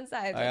all have one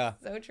side.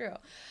 That's so true.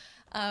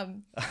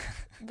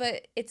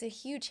 But it's a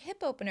huge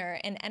hip opener,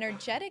 and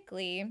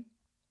energetically,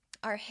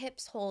 our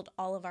hips hold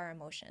all of our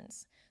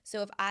emotions.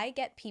 So if I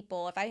get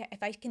people, if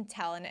I can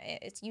tell, and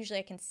it's usually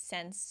I can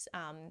sense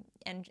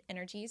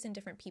energies in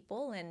different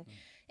people, and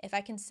if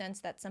I can sense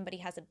that somebody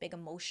has a big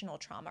emotional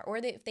trauma, or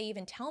if they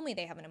even tell me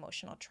they have an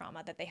emotional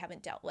trauma that they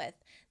haven't dealt with,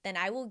 then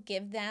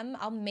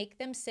I'll make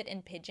them sit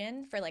in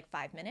pigeon for like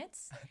 5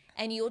 minutes,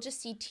 and you'll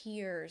just see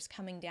tears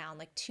coming down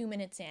like 2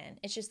 minutes in.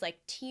 It's just like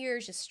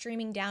tears just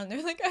streaming down.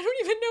 They're like, I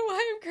don't even know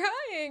why I'm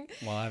crying.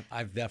 Well,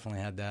 I've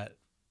definitely had that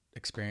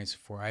experience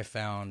before. I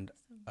found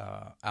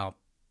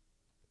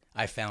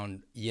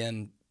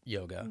yin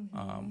yoga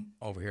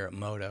over here at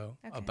Modo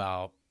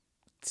about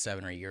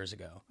 7 or 8 years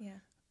ago. Yeah.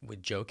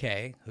 With Joe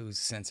Kay, who's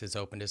since has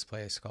opened his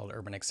place called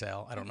Urban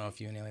Excel. I don't know if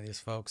you know any of these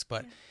folks,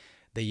 but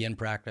the yin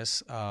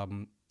practice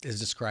is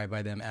described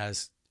by them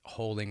as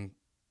holding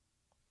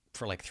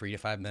for like 3 to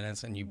 5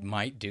 minutes, and you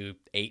might do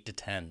 8 to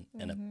 10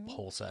 in a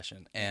whole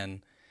session.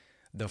 And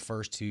the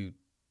first two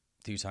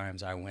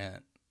times I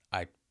went,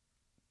 I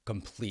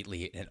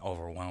completely and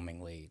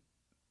overwhelmingly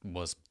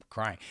was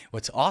crying.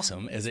 What's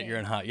awesome is that you're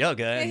in hot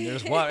yoga and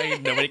there's water.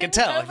 Nobody can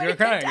tell if you're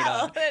crying or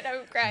not.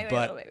 I'm crying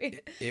but a little baby.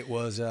 It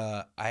was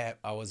I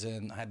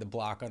had the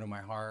block under my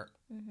heart,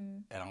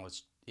 and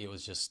it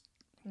was just.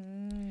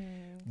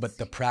 But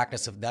the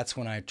practice of that's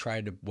when I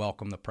tried to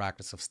welcome the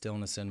practice of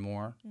stillness in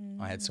more.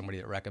 I had somebody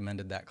that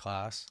recommended that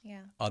class. Yeah.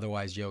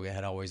 Otherwise, yoga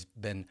had always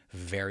been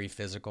very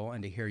physical,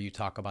 and to hear you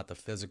talk about the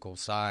physical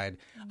side,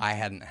 I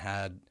hadn't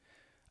had.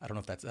 I don't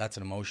know if that's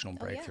an emotional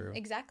breakthrough. Yeah,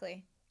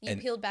 exactly. You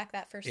peeled back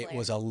that first layer. It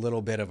was a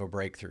little bit of a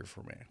breakthrough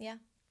for me. Yeah.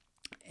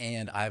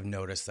 And I've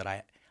noticed that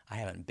I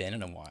haven't been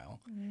in a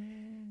while.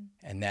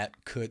 And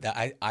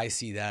I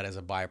see that as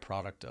a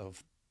byproduct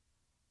of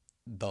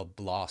the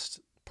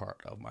lost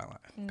part of my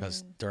life.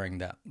 Because during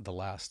the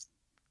last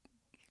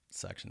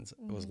sections,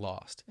 it was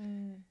lost.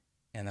 And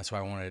that's why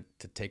I wanted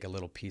to take a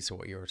little piece of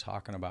what you were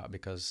talking about,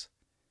 because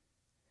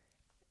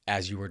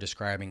as you were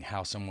describing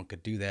how someone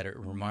could do that, it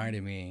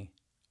reminded me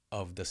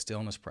of the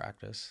stillness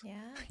practice. Yeah.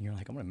 You're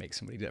like, I'm going to make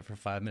somebody do that for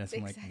 5 minutes.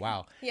 I'm like, Exactly.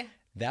 wow. Yeah.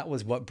 That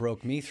was what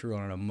broke me through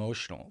on an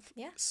emotional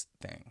Yeah.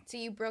 thing. So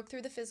you broke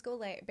through the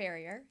physical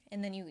barrier,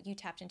 and then you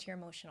tapped into your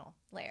emotional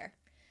layer.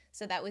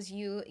 So that was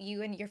you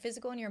and your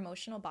physical and your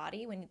emotional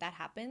body. When that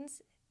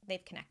happens,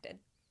 they've connected.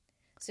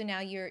 So now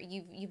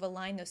you've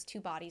aligned those two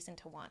bodies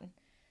into one.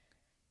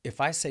 If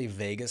I say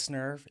vagus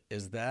nerve,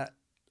 is that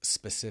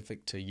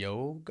specific to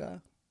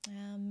yoga?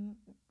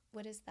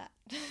 What is that?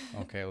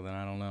 Okay, well then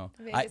I don't know.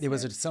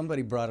 Vagus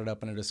Somebody brought it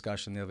up in a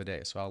discussion the other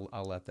day, so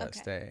I'll let that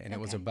stay. And it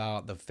was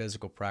about the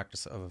physical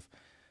practice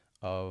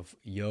of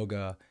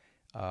yoga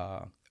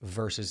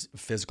versus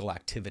physical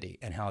activity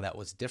and how that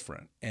was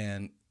different.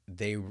 And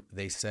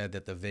they said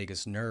that the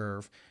vagus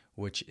nerve,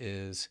 which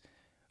is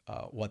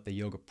what the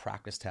yoga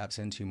practice taps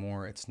into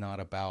more, it's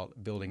not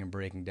about building and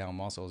breaking down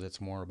muscles.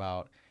 It's more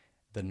about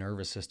the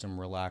nervous system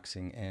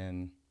relaxing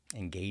and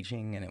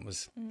engaging, and it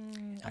was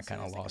I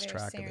kind of lost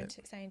track of it.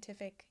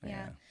 Scientific,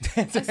 yeah.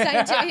 Scientific,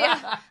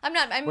 yeah.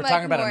 We're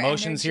talking about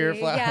emotions energy.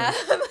 here. Yeah,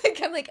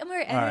 I'm more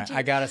energy. All right,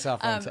 I got us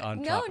off on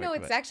topic. No,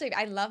 it's actually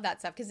I love that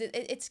stuff because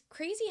it's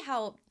crazy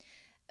how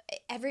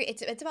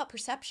it's about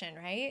perception,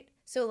 right?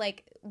 So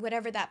like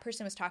whatever that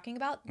person was talking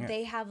about,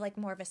 they have like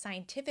more of a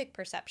scientific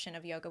perception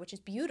of yoga, which is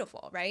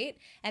beautiful, right?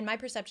 And my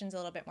perception's a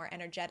little bit more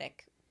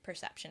energetic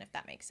perception, if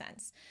that makes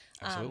sense.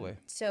 Absolutely.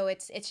 So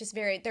it's just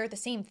they're the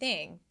same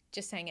thing,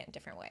 just saying it in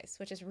different ways,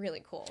 which is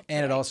really cool.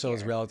 And it also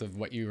is relative.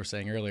 What you were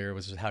saying earlier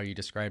was how you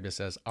described this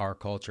as our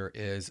culture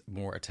is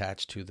more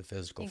attached to the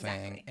physical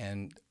thing,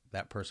 and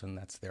that person,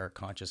 that's their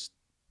conscious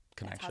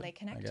connection. That's how they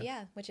connect,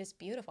 yeah, which is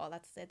beautiful.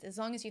 That's it, as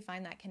long as you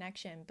find that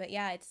connection. But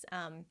yeah, it's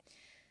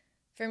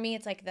for me,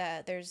 it's like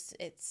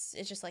it's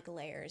just like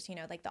layers,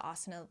 like the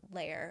asana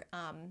layer.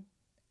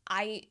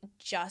 I've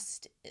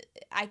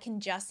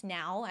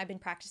been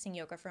practicing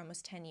yoga for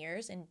almost 10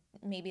 years, and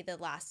maybe the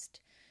last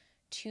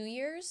 2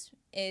 years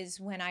is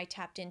when I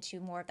tapped into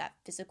more of that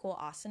physical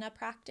asana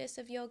practice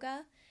of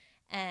yoga,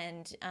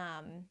 and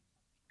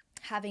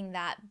having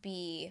that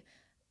be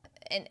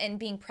and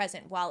being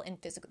present while in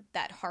physical,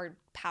 that hard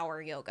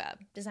power yoga.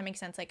 Does that make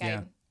sense? Like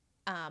yeah.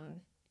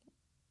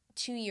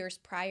 2 years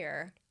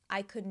prior,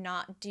 I could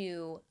not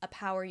do a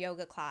power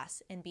yoga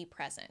class and be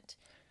present.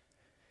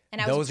 And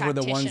those were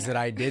the ones that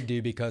I did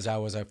do because I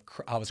was a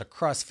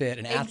CrossFit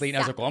and athlete. And I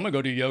was like, well, I'm going to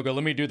go do yoga.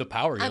 Let me do the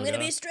power yoga. I'm going to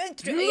be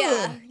strength.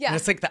 Yeah. And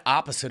it's like the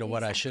opposite of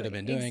what I should have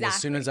been doing. As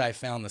soon as I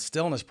found the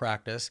stillness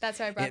practice, that's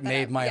why I brought it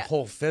made my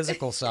whole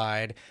physical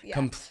side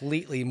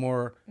completely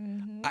more.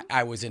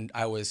 I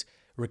was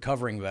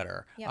recovering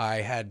better. Yep. I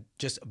had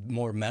just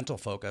more mental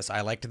focus.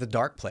 I liked the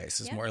dark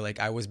places more. Like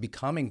I was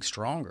becoming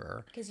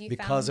stronger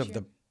because of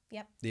the.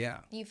 Yep. Yeah.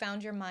 You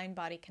found your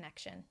mind-body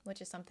connection, which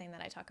is something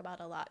that I talk about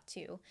a lot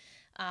too.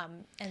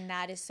 And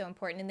that is so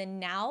important. And then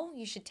now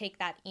you should take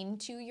that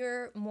into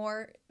your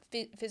more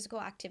physical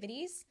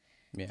activities.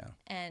 Yeah.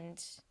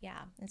 And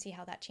see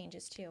how that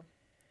changes too.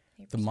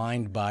 The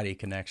mind-body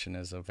connection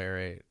is a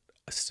very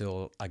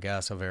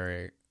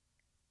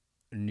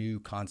new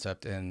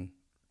concept in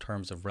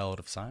terms of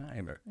relative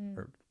science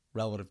or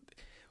relative.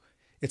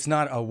 It's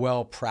not a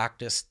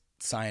well-practiced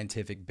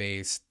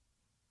scientific-based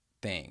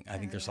thing. I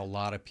think there's a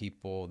lot of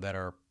people that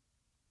are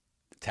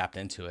tapped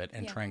into it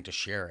and trying to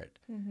share it,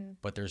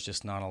 but there's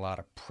just not a lot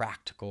of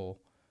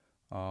practical,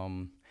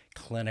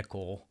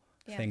 clinical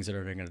things that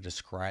are going to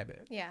describe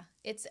it. Yeah,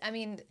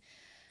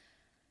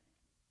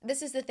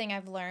 this is the thing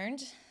I've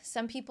learned.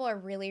 Some people are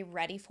really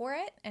ready for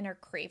it and are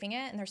craving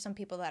it, and there's some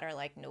people that are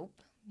like, nope.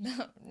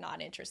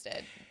 Not interested.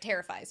 It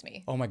terrifies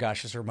me. Oh my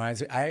gosh, this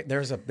reminds me. There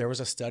was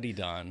a study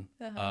done,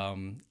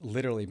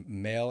 literally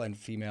male and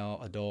female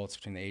adults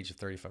between the age of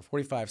 35,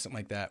 45, something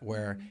like that,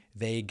 where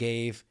they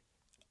gave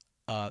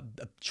a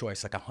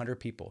choice, like 100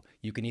 people.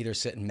 You can either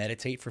sit and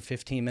meditate for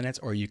 15 minutes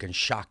or you can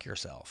shock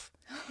yourself.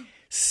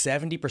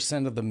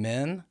 70% of the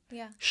men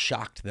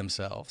shocked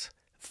themselves.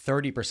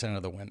 30%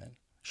 of the women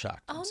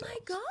shocked themselves. Oh my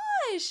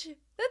gosh,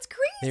 that's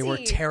crazy. They were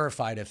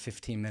terrified of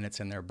 15 minutes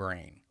in their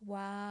brain.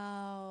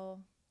 Wow.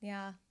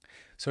 Yeah.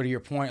 So to your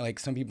point, like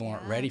some people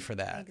aren't ready for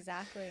that.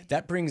 Exactly.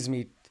 That brings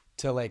me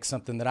to like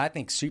something that I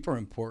think super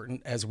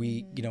important as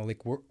we,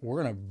 like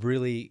we're in a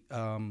really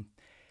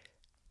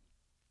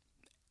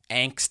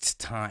angst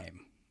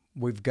time.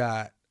 We've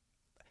got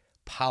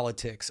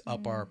politics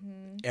up our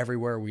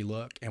everywhere we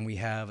look, and we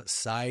have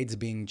sides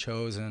being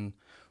chosen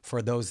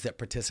for those that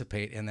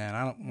participate in that.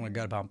 I don't want to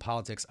go about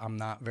politics. I'm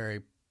not very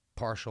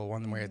partial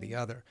one way or the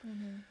other.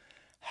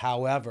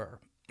 However,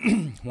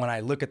 when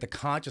I look at the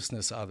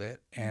consciousness of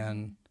it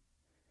and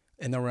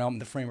in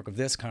the framework of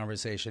this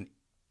conversation,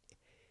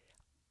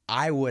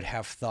 I would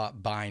have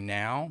thought by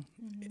now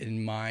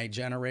in my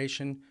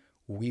generation,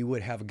 we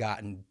would have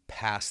gotten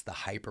past the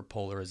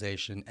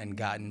hyperpolarization and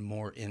gotten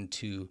more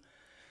into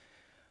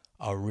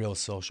a real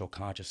social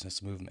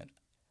consciousness movement.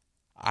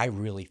 I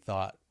really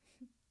thought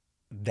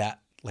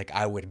that like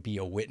I would be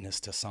a witness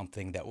to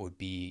something that would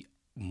be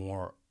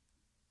more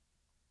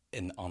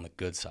on the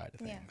good side of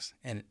things.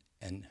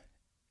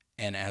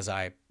 And as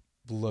I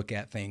look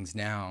at things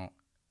now,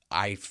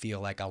 I feel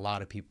like a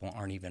lot of people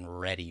aren't even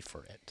ready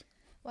for it.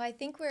 Well, I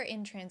think we're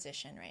in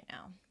transition right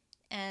now.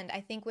 And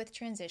I think with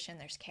transition,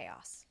 there's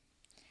chaos.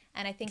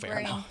 And I think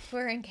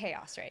we're in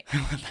chaos right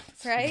now,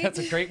 right? That's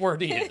a great word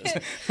to use.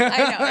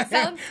 I know, it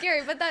sounds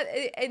scary, but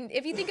and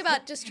if you think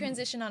about just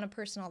transition on a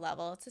personal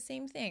level, it's the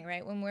same thing,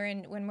 right? When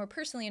we're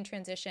personally in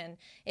transition,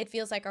 it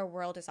feels like our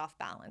world is off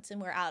balance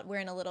and we're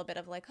in a little bit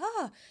of like,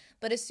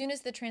 but as soon as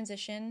the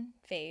transition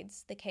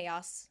fades, the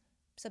chaos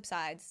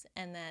subsides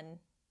and then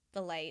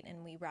the light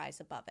and we rise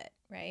above it,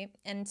 right?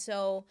 And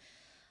so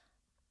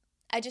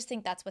I just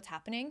think that's what's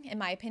happening, in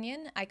my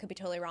opinion. I could be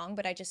totally wrong,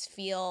 but I just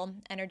feel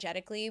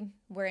energetically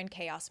we're in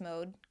chaos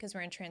mode because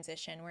we're in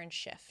transition, we're in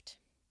shift.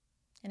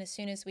 And as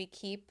soon as we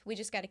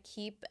just got to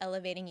keep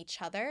elevating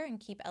each other and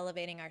keep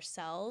elevating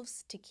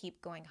ourselves to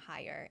keep going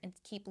higher and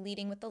keep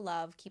leading with the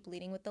love, keep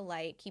leading with the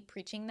light, keep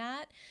preaching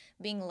that,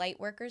 being light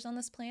workers on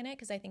this planet,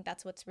 because I think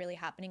that's what's really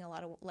happening. A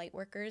lot of light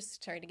workers,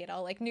 sorry to get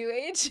all like new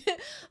age,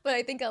 but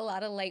I think a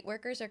lot of light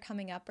workers are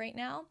coming up right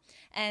now.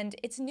 And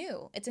it's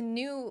new. It's a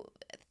new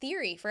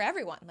theory for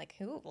everyone. Like,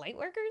 who? Light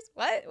workers?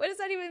 What does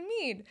that even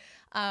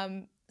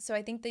mean? So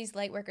I think these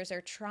light workers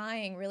are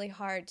trying really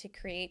hard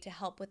to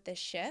help with this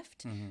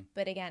shift. Mm-hmm.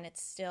 But again,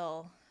 it's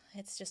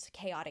just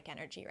chaotic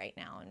energy right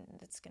now. And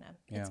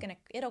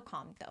it'll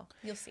calm though.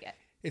 You'll see it.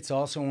 It's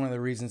also one of the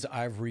reasons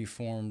I've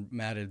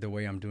reformatted the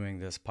way I'm doing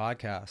this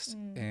podcast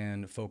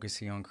and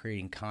focusing on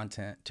creating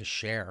content to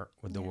share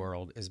with the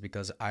world is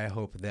because I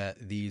hope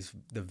that the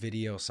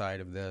video side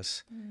of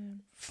this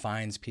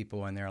finds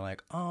people and they're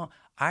like, oh,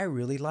 I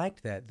really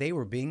liked that. They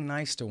were being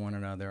nice to one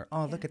another.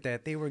 Oh, look at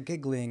that. They were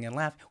giggling and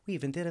laughing. We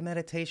even did a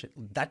meditation.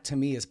 That to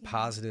me is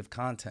positive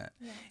content.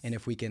 Yes. And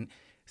if we can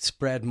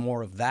spread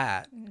more of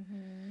that,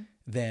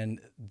 then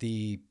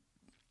the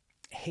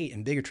hate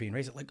and bigotry and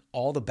racism, like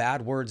all the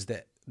bad words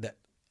that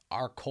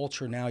our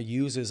culture now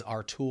uses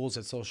our tools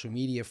at social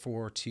media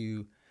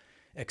to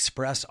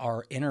express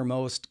our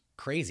innermost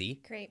crazy.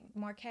 Create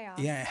more chaos.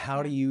 Yeah.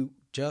 How do you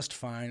just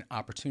find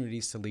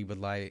opportunities to lead with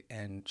light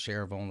and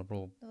share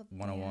vulnerable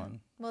 101? Yeah.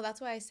 Well,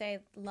 that's why I say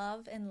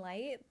love and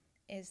light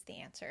is the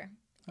answer.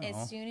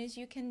 As soon as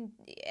you can,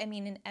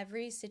 in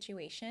every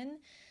situation,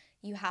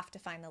 you have to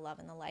find the love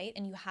and the light,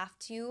 and you have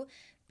to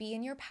be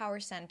in your power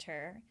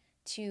center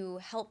to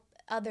help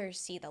others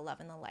see the love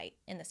and the light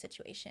in the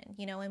situation,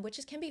 and which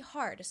can be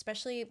hard,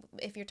 especially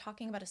if you're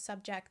talking about a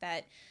subject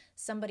that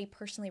somebody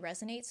personally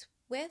resonates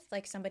with,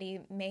 like somebody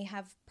may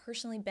have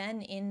personally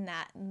been in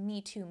that Me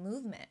Too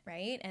movement,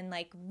 right? And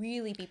like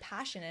really be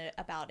passionate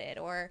about it,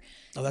 or...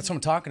 Oh, that's what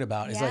I'm talking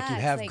about. It's like you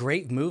have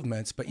great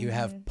movements, but you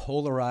have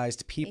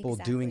polarized people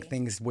doing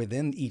things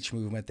within each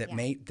movement that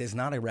there's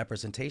not a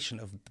representation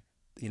of,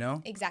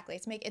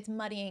 Exactly. It's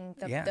muddying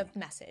the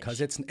message.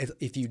 Because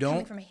if you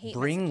don't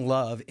bring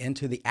love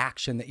into the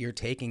action that you're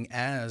taking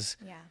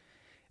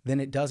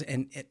then it does.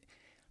 And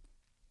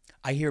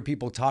I hear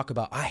people talk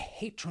about, I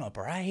hate Trump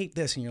or I hate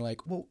this. And you're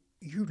like, well,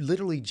 you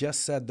literally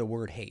just said the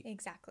word hate.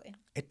 Exactly.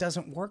 It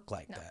doesn't work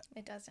like that.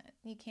 It doesn't.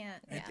 You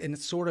can't. And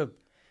it's sort of,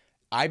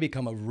 I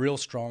become a real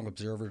strong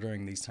observer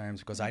during these times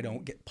because I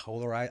don't get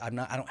polarized. I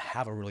don't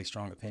have a really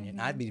strong opinion.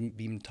 I've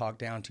been talked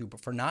down to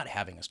for not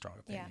having a strong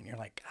opinion. You're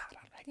like, God,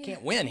 I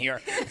can't win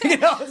here.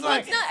 It's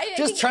like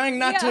trying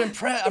not to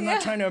impress. I'm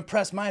not trying to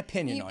impress my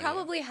opinion. You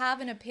probably have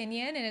an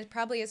opinion, and it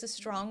probably is a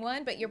strong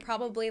one, but you're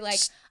probably like,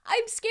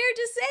 I'm scared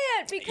to say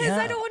it because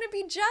I don't want to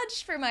be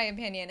judged for my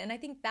opinion. And I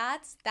think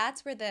that's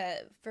where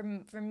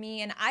for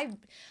me, and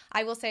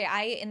I will say,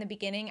 in the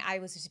beginning I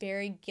was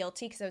very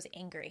guilty because I was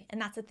angry, and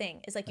that's the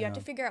thing is like you have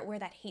to figure out where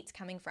that hate's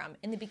coming from.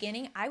 In the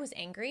beginning, I was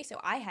angry, so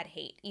I had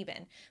hate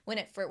even when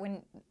I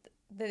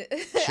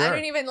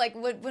don't even like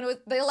when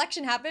the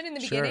election happened in the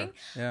beginning.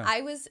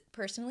 I was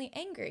personally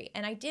angry,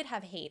 and I did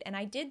have hate, and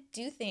I did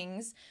do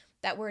things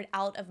that were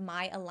out of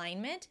my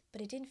alignment,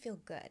 but it didn't feel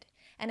good.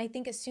 And I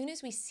think as soon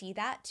as we see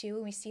that too,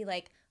 and we see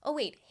like, oh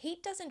wait,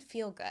 hate doesn't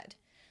feel good.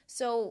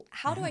 So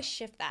how do I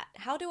shift that?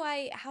 How do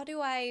I?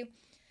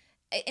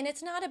 And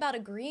it's not about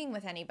agreeing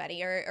with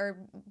anybody or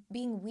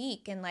being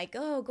weak and like,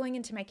 oh, going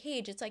into my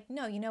cage. It's like,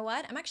 no, you know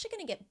what? I'm actually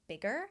going to get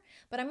bigger,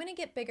 but I'm going to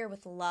get bigger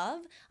with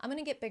love. I'm going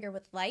to get bigger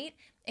with light.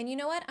 And you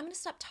know what? I'm going to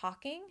stop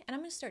talking and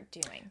I'm going to start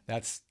doing.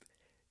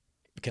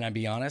 Can I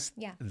be honest?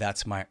 Yeah.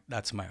 That's my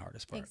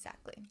hardest part.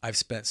 Exactly. I've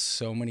spent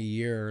so many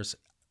years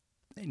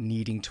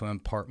needing to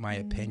impart my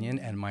opinion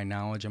and my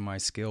knowledge and my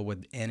skill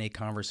within a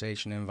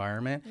conversation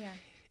environment. Yeah.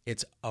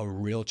 It's a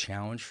real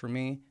challenge for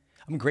me.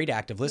 I'm a great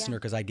active listener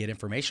because I get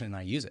information and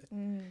I use it.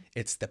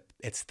 It's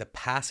the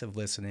passive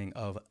listening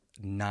of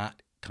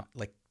not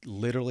like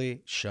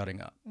literally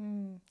shutting up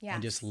and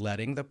just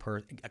letting the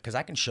person, because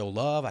I can show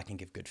love, I can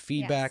give good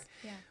feedback,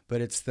 but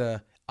it's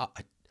the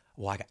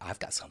I've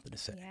got something to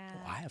say.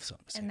 I have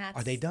something to say.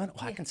 Are they done?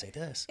 I can say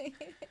this.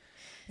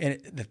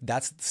 And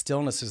that's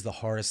stillness is the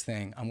hardest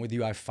thing. I'm with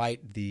you. I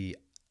fight the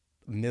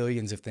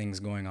millions of things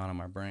going on in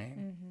my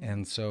brain,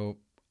 and so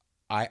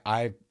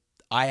I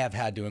have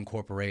had to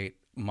incorporate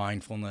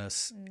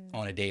mindfulness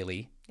on a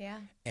daily Yeah.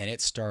 And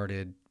it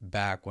started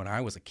back when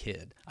I was a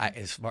kid.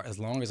 As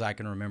long as I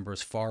can remember,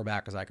 as far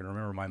back as I can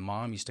remember, my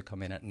mom used to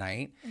come in at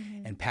night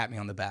and pat me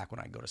on the back when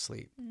I go to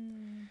sleep.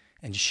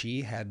 And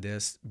she had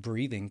this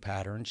breathing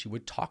pattern. She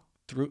would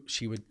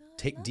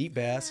take deep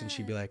breaths and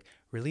she'd be like,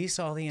 release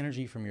all the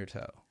energy from your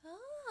toe.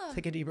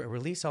 Take a deep breath,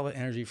 release all the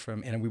energy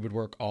and we would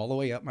work all the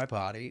way up my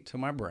body to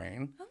my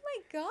brain. Oh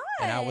my God.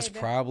 And I was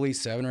probably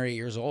 7 or 8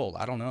 years old.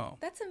 I don't know.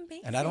 That's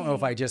amazing. And I don't know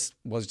if I just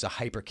was a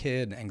hyper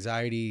kid,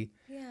 anxiety.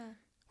 Yeah.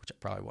 Which I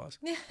probably was.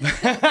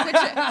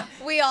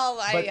 Which we all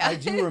are. But yeah. I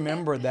do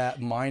remember that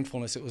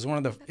mindfulness. It was one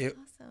of the,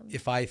 awesome.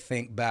 If I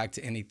think back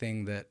to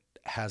anything that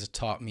has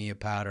taught me a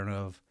pattern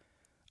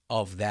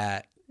of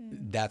that,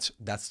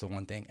 that's the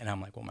one thing. And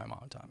I'm like, well, my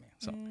mom taught me.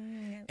 So,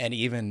 and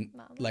even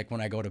like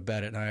when I go to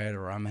bed at night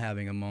or I'm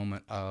having a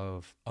moment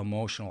of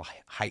emotional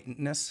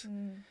heightenedness,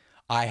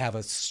 I have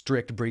a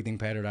strict breathing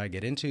pattern I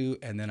get into,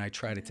 and then I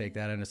try to take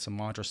that into some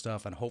mantra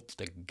stuff and hope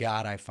to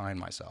God I find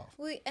myself.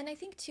 Well, and I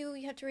think too,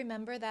 you have to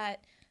remember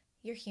that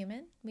you're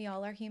human. We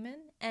all are human,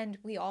 and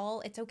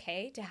it's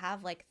okay to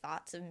have like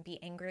thoughts and be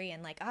angry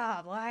and like,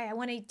 why I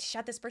want to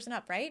shut this person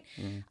up, right?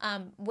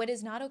 What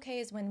is not okay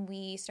is when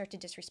we start to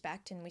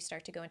disrespect and we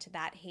start to go into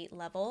that hate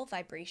level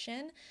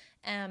vibration.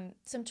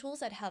 Some tools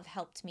that have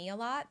helped me a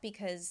lot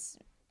because,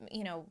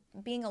 you know,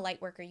 being a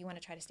light worker, you want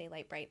to try to stay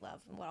light, bright,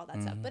 love, and all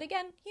that stuff. But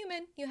again,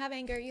 human, you have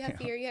anger, you have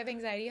fear, you have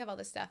anxiety, you have all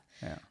this stuff.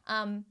 Yeah.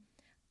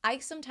 I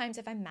sometimes,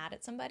 if I'm mad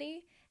at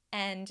somebody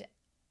and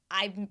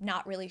I'm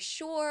not really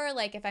sure,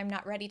 like if I'm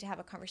not ready to have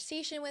a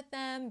conversation with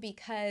them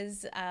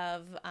because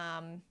of,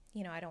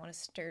 you know, I don't want to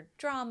stir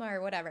drama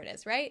or whatever it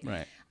is, right?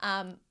 Right.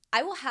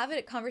 I will have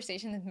a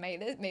conversation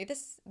that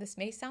this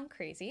may sound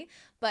crazy,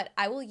 but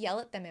I will yell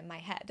at them in my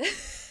head.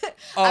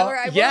 Or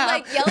I will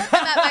like yell at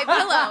them at my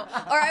pillow,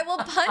 or I will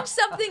punch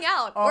something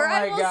out, or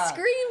I will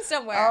scream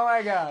somewhere. Oh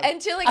my God.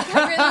 Until it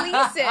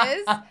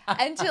releases,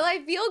 until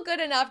I feel good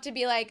enough to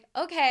be like,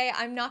 okay,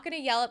 I'm not going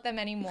to yell at them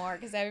anymore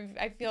because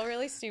I feel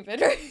really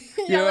stupid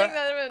yelling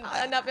them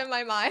enough in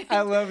my mind.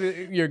 I love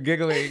it. You're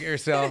giggling at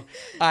yourself.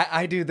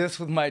 I do this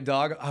with my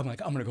dog. I'm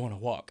like, I'm going to go on a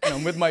walk. And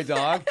I'm with my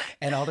dog,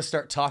 and I'll just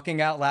start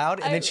talking out loud.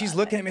 And then she's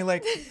looking at me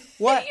like,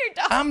 what?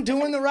 I'm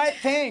doing the right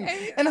thing.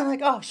 And I'm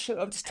like, oh, shit,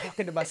 I'm just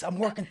talking to myself. I'm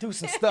working through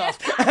some stuff.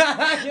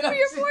 You know,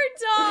 your poor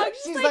dog.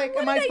 She's like,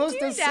 am I supposed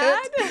to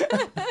Dad? sit?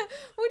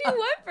 What do you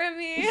want from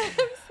me?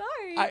 I'm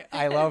sorry.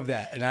 I love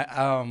that.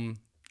 And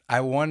I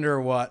wonder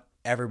what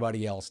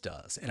everybody else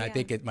does. And I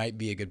think it might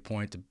be a good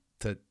point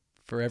to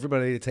for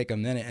everybody to take a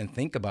minute and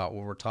think about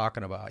what we're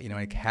talking about. You know,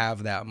 like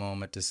have that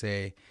moment to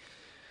say,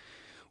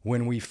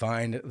 when we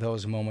find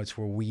those moments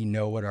where we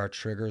know what our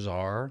triggers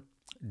are,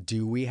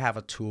 do we have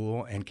a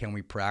tool and can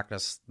we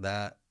practice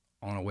that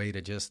on a way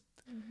to just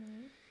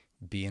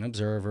be an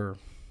observer,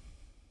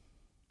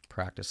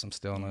 practice some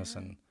stillness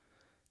and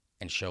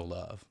show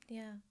love?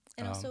 Yeah.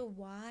 And also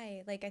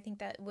why, like, I think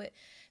that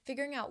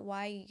figuring out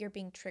why you're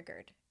being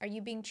triggered. Are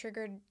you being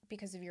triggered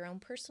because of your own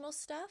personal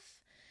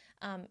stuff?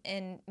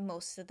 And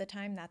most of the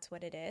time that's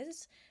what it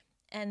is.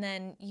 And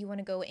then you want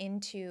to go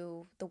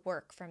into the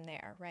work from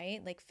there,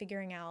 right? Like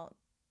figuring out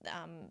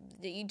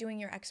you doing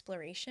your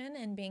exploration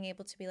and being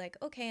able to be like,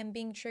 okay, I'm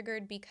being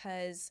triggered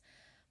because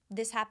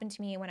this happened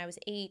to me when I was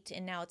 8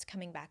 and now it's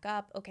coming back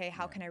up. Okay,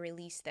 how can I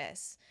release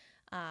this?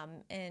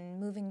 And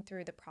moving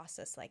through the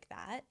process like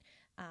that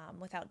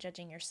without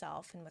judging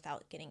yourself and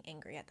without getting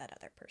angry at that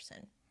other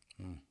person.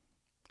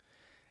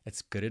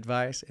 It's good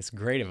advice. It's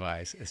great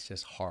advice. It's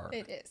just hard.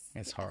 It is.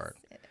 It's hard.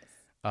 It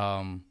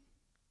is.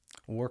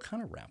 We're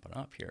kind of wrapping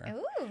up here.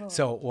 Ooh.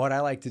 So what I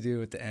like to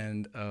do at the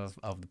end of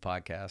the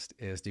podcast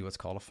is do what's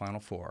called a final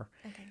four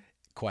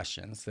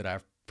questions that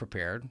I've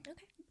prepared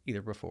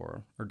either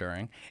before or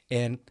during.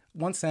 And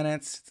one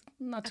sentence,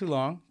 not too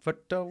long,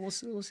 but we'll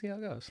see how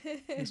it goes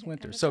this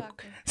winter. So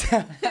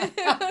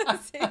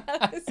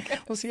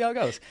we'll see how it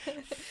goes.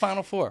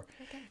 Final four.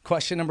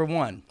 Question number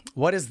 1.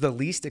 What is the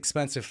least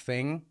expensive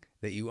thing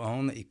that you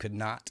own that you could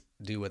not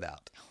do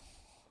without?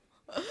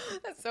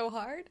 That's so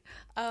hard.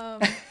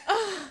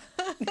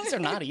 These are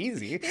not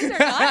easy. These are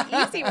not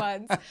easy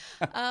ones.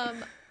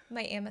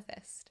 My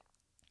amethyst.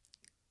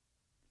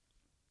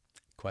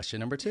 Question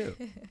number 2.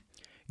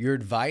 Your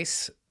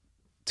advice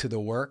to the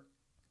work.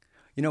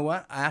 You know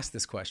what? I asked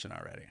this question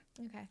already.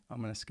 Okay.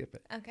 I'm going to skip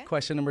it. Okay.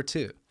 Question number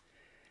 2.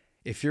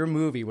 If your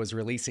movie was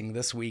releasing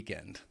this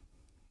weekend,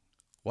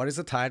 what is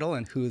the title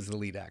and who is the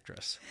lead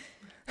actress?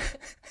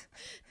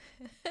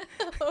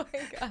 Oh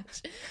my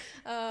gosh.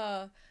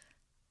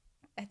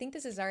 I think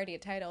this is already a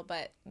title,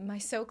 but My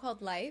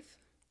So-Called Life,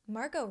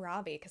 Margot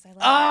Robbie, because I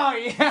love her.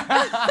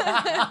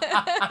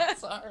 Yeah.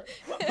 Sorry.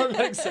 I'm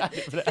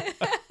excited for that.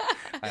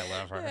 I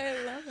love her.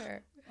 I love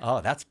her. Oh,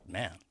 that's,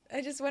 man.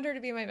 I just want her to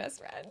be my best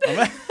friend.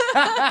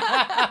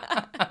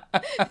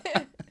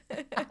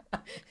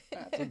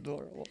 That's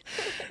adorable.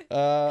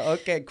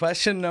 Okay,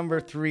 question number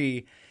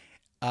 3.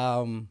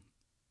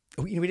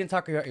 We didn't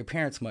talk about your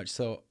parents much,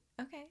 so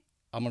okay.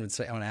 I'm gonna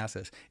ask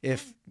this: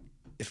 if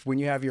when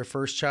you have your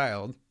first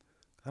child,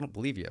 I don't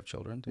believe you have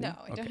children, do you? No,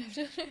 I don't have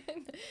children.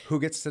 Who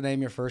gets to name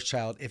your first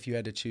child if you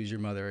had to choose your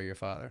mother or your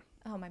father?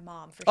 Oh, my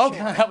mom, for Oh, sure.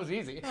 God, that was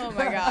easy. Oh,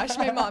 my gosh,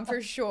 my mom,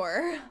 for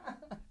sure.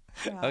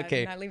 God,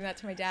 Okay. I'm not leaving that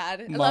to my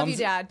dad. I love you,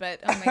 Dad, but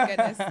oh, my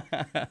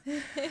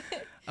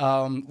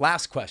goodness.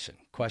 Last question.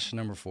 Question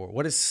number 4.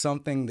 What is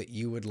something that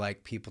you would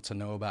like people to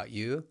know about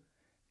you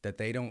that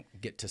they don't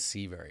get to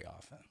see very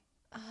often?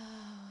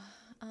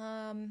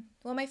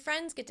 Well, my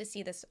friends get to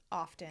see this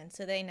often,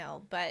 so they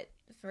know. But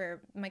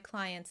for my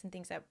clients and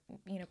things that,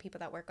 people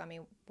that work on me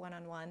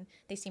one-on-one,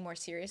 they see more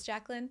serious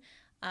Jacqueline.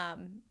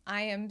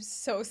 I am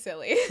so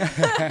silly.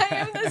 I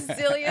am the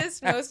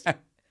silliest, most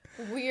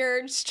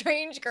weird,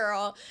 strange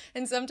girl.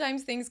 And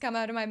sometimes things come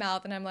out of my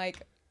mouth and I'm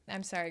like,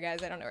 I'm sorry,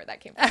 guys, I don't know where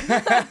that came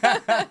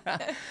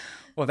from.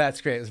 Well,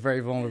 that's great. It's very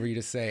vulnerable of you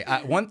to say.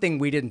 One thing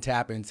we didn't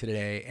tap into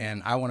today,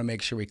 and I want to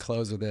make sure we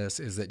close with this,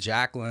 is that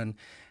Jacqueline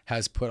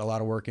has put a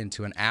lot of work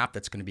into an app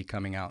that's going to be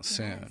coming out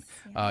soon.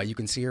 Yes. You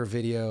can see her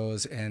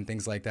videos and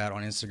things like that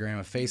on Instagram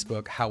and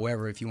Facebook.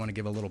 However, if you want to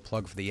give a little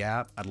plug for the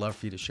app, I'd love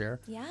for you to share.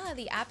 Yeah,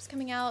 the app's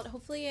coming out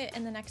hopefully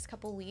in the next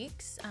couple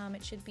weeks.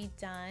 It should be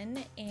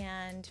done,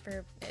 and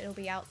it'll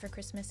be out for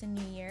Christmas and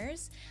New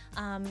Year's.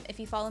 If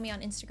you follow me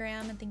on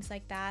Instagram and things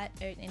like that,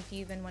 and if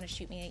you even want to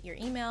shoot me your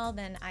email,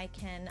 then I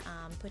can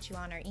put you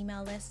on our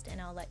email list, and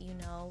I'll let you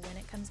know when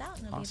it comes out,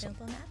 and it'll be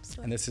available in the App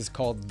Store. And this is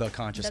called The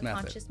Conscious Method.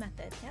 The Conscious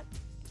Method, yep.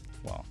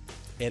 Well,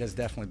 it has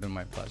definitely been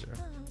my pleasure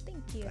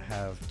Thank you. to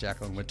have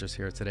Jacqueline Winters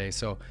here today.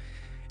 So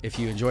if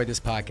you enjoyed this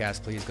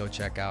podcast, please go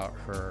check out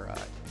her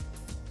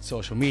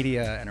social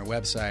media and her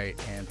website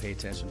and pay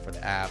attention for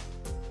the app.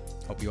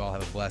 Hope you all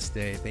have a blessed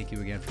day. Thank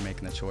you again for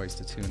making the choice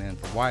to tune in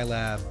for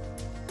YLab,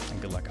 and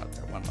good luck out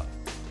there. One love.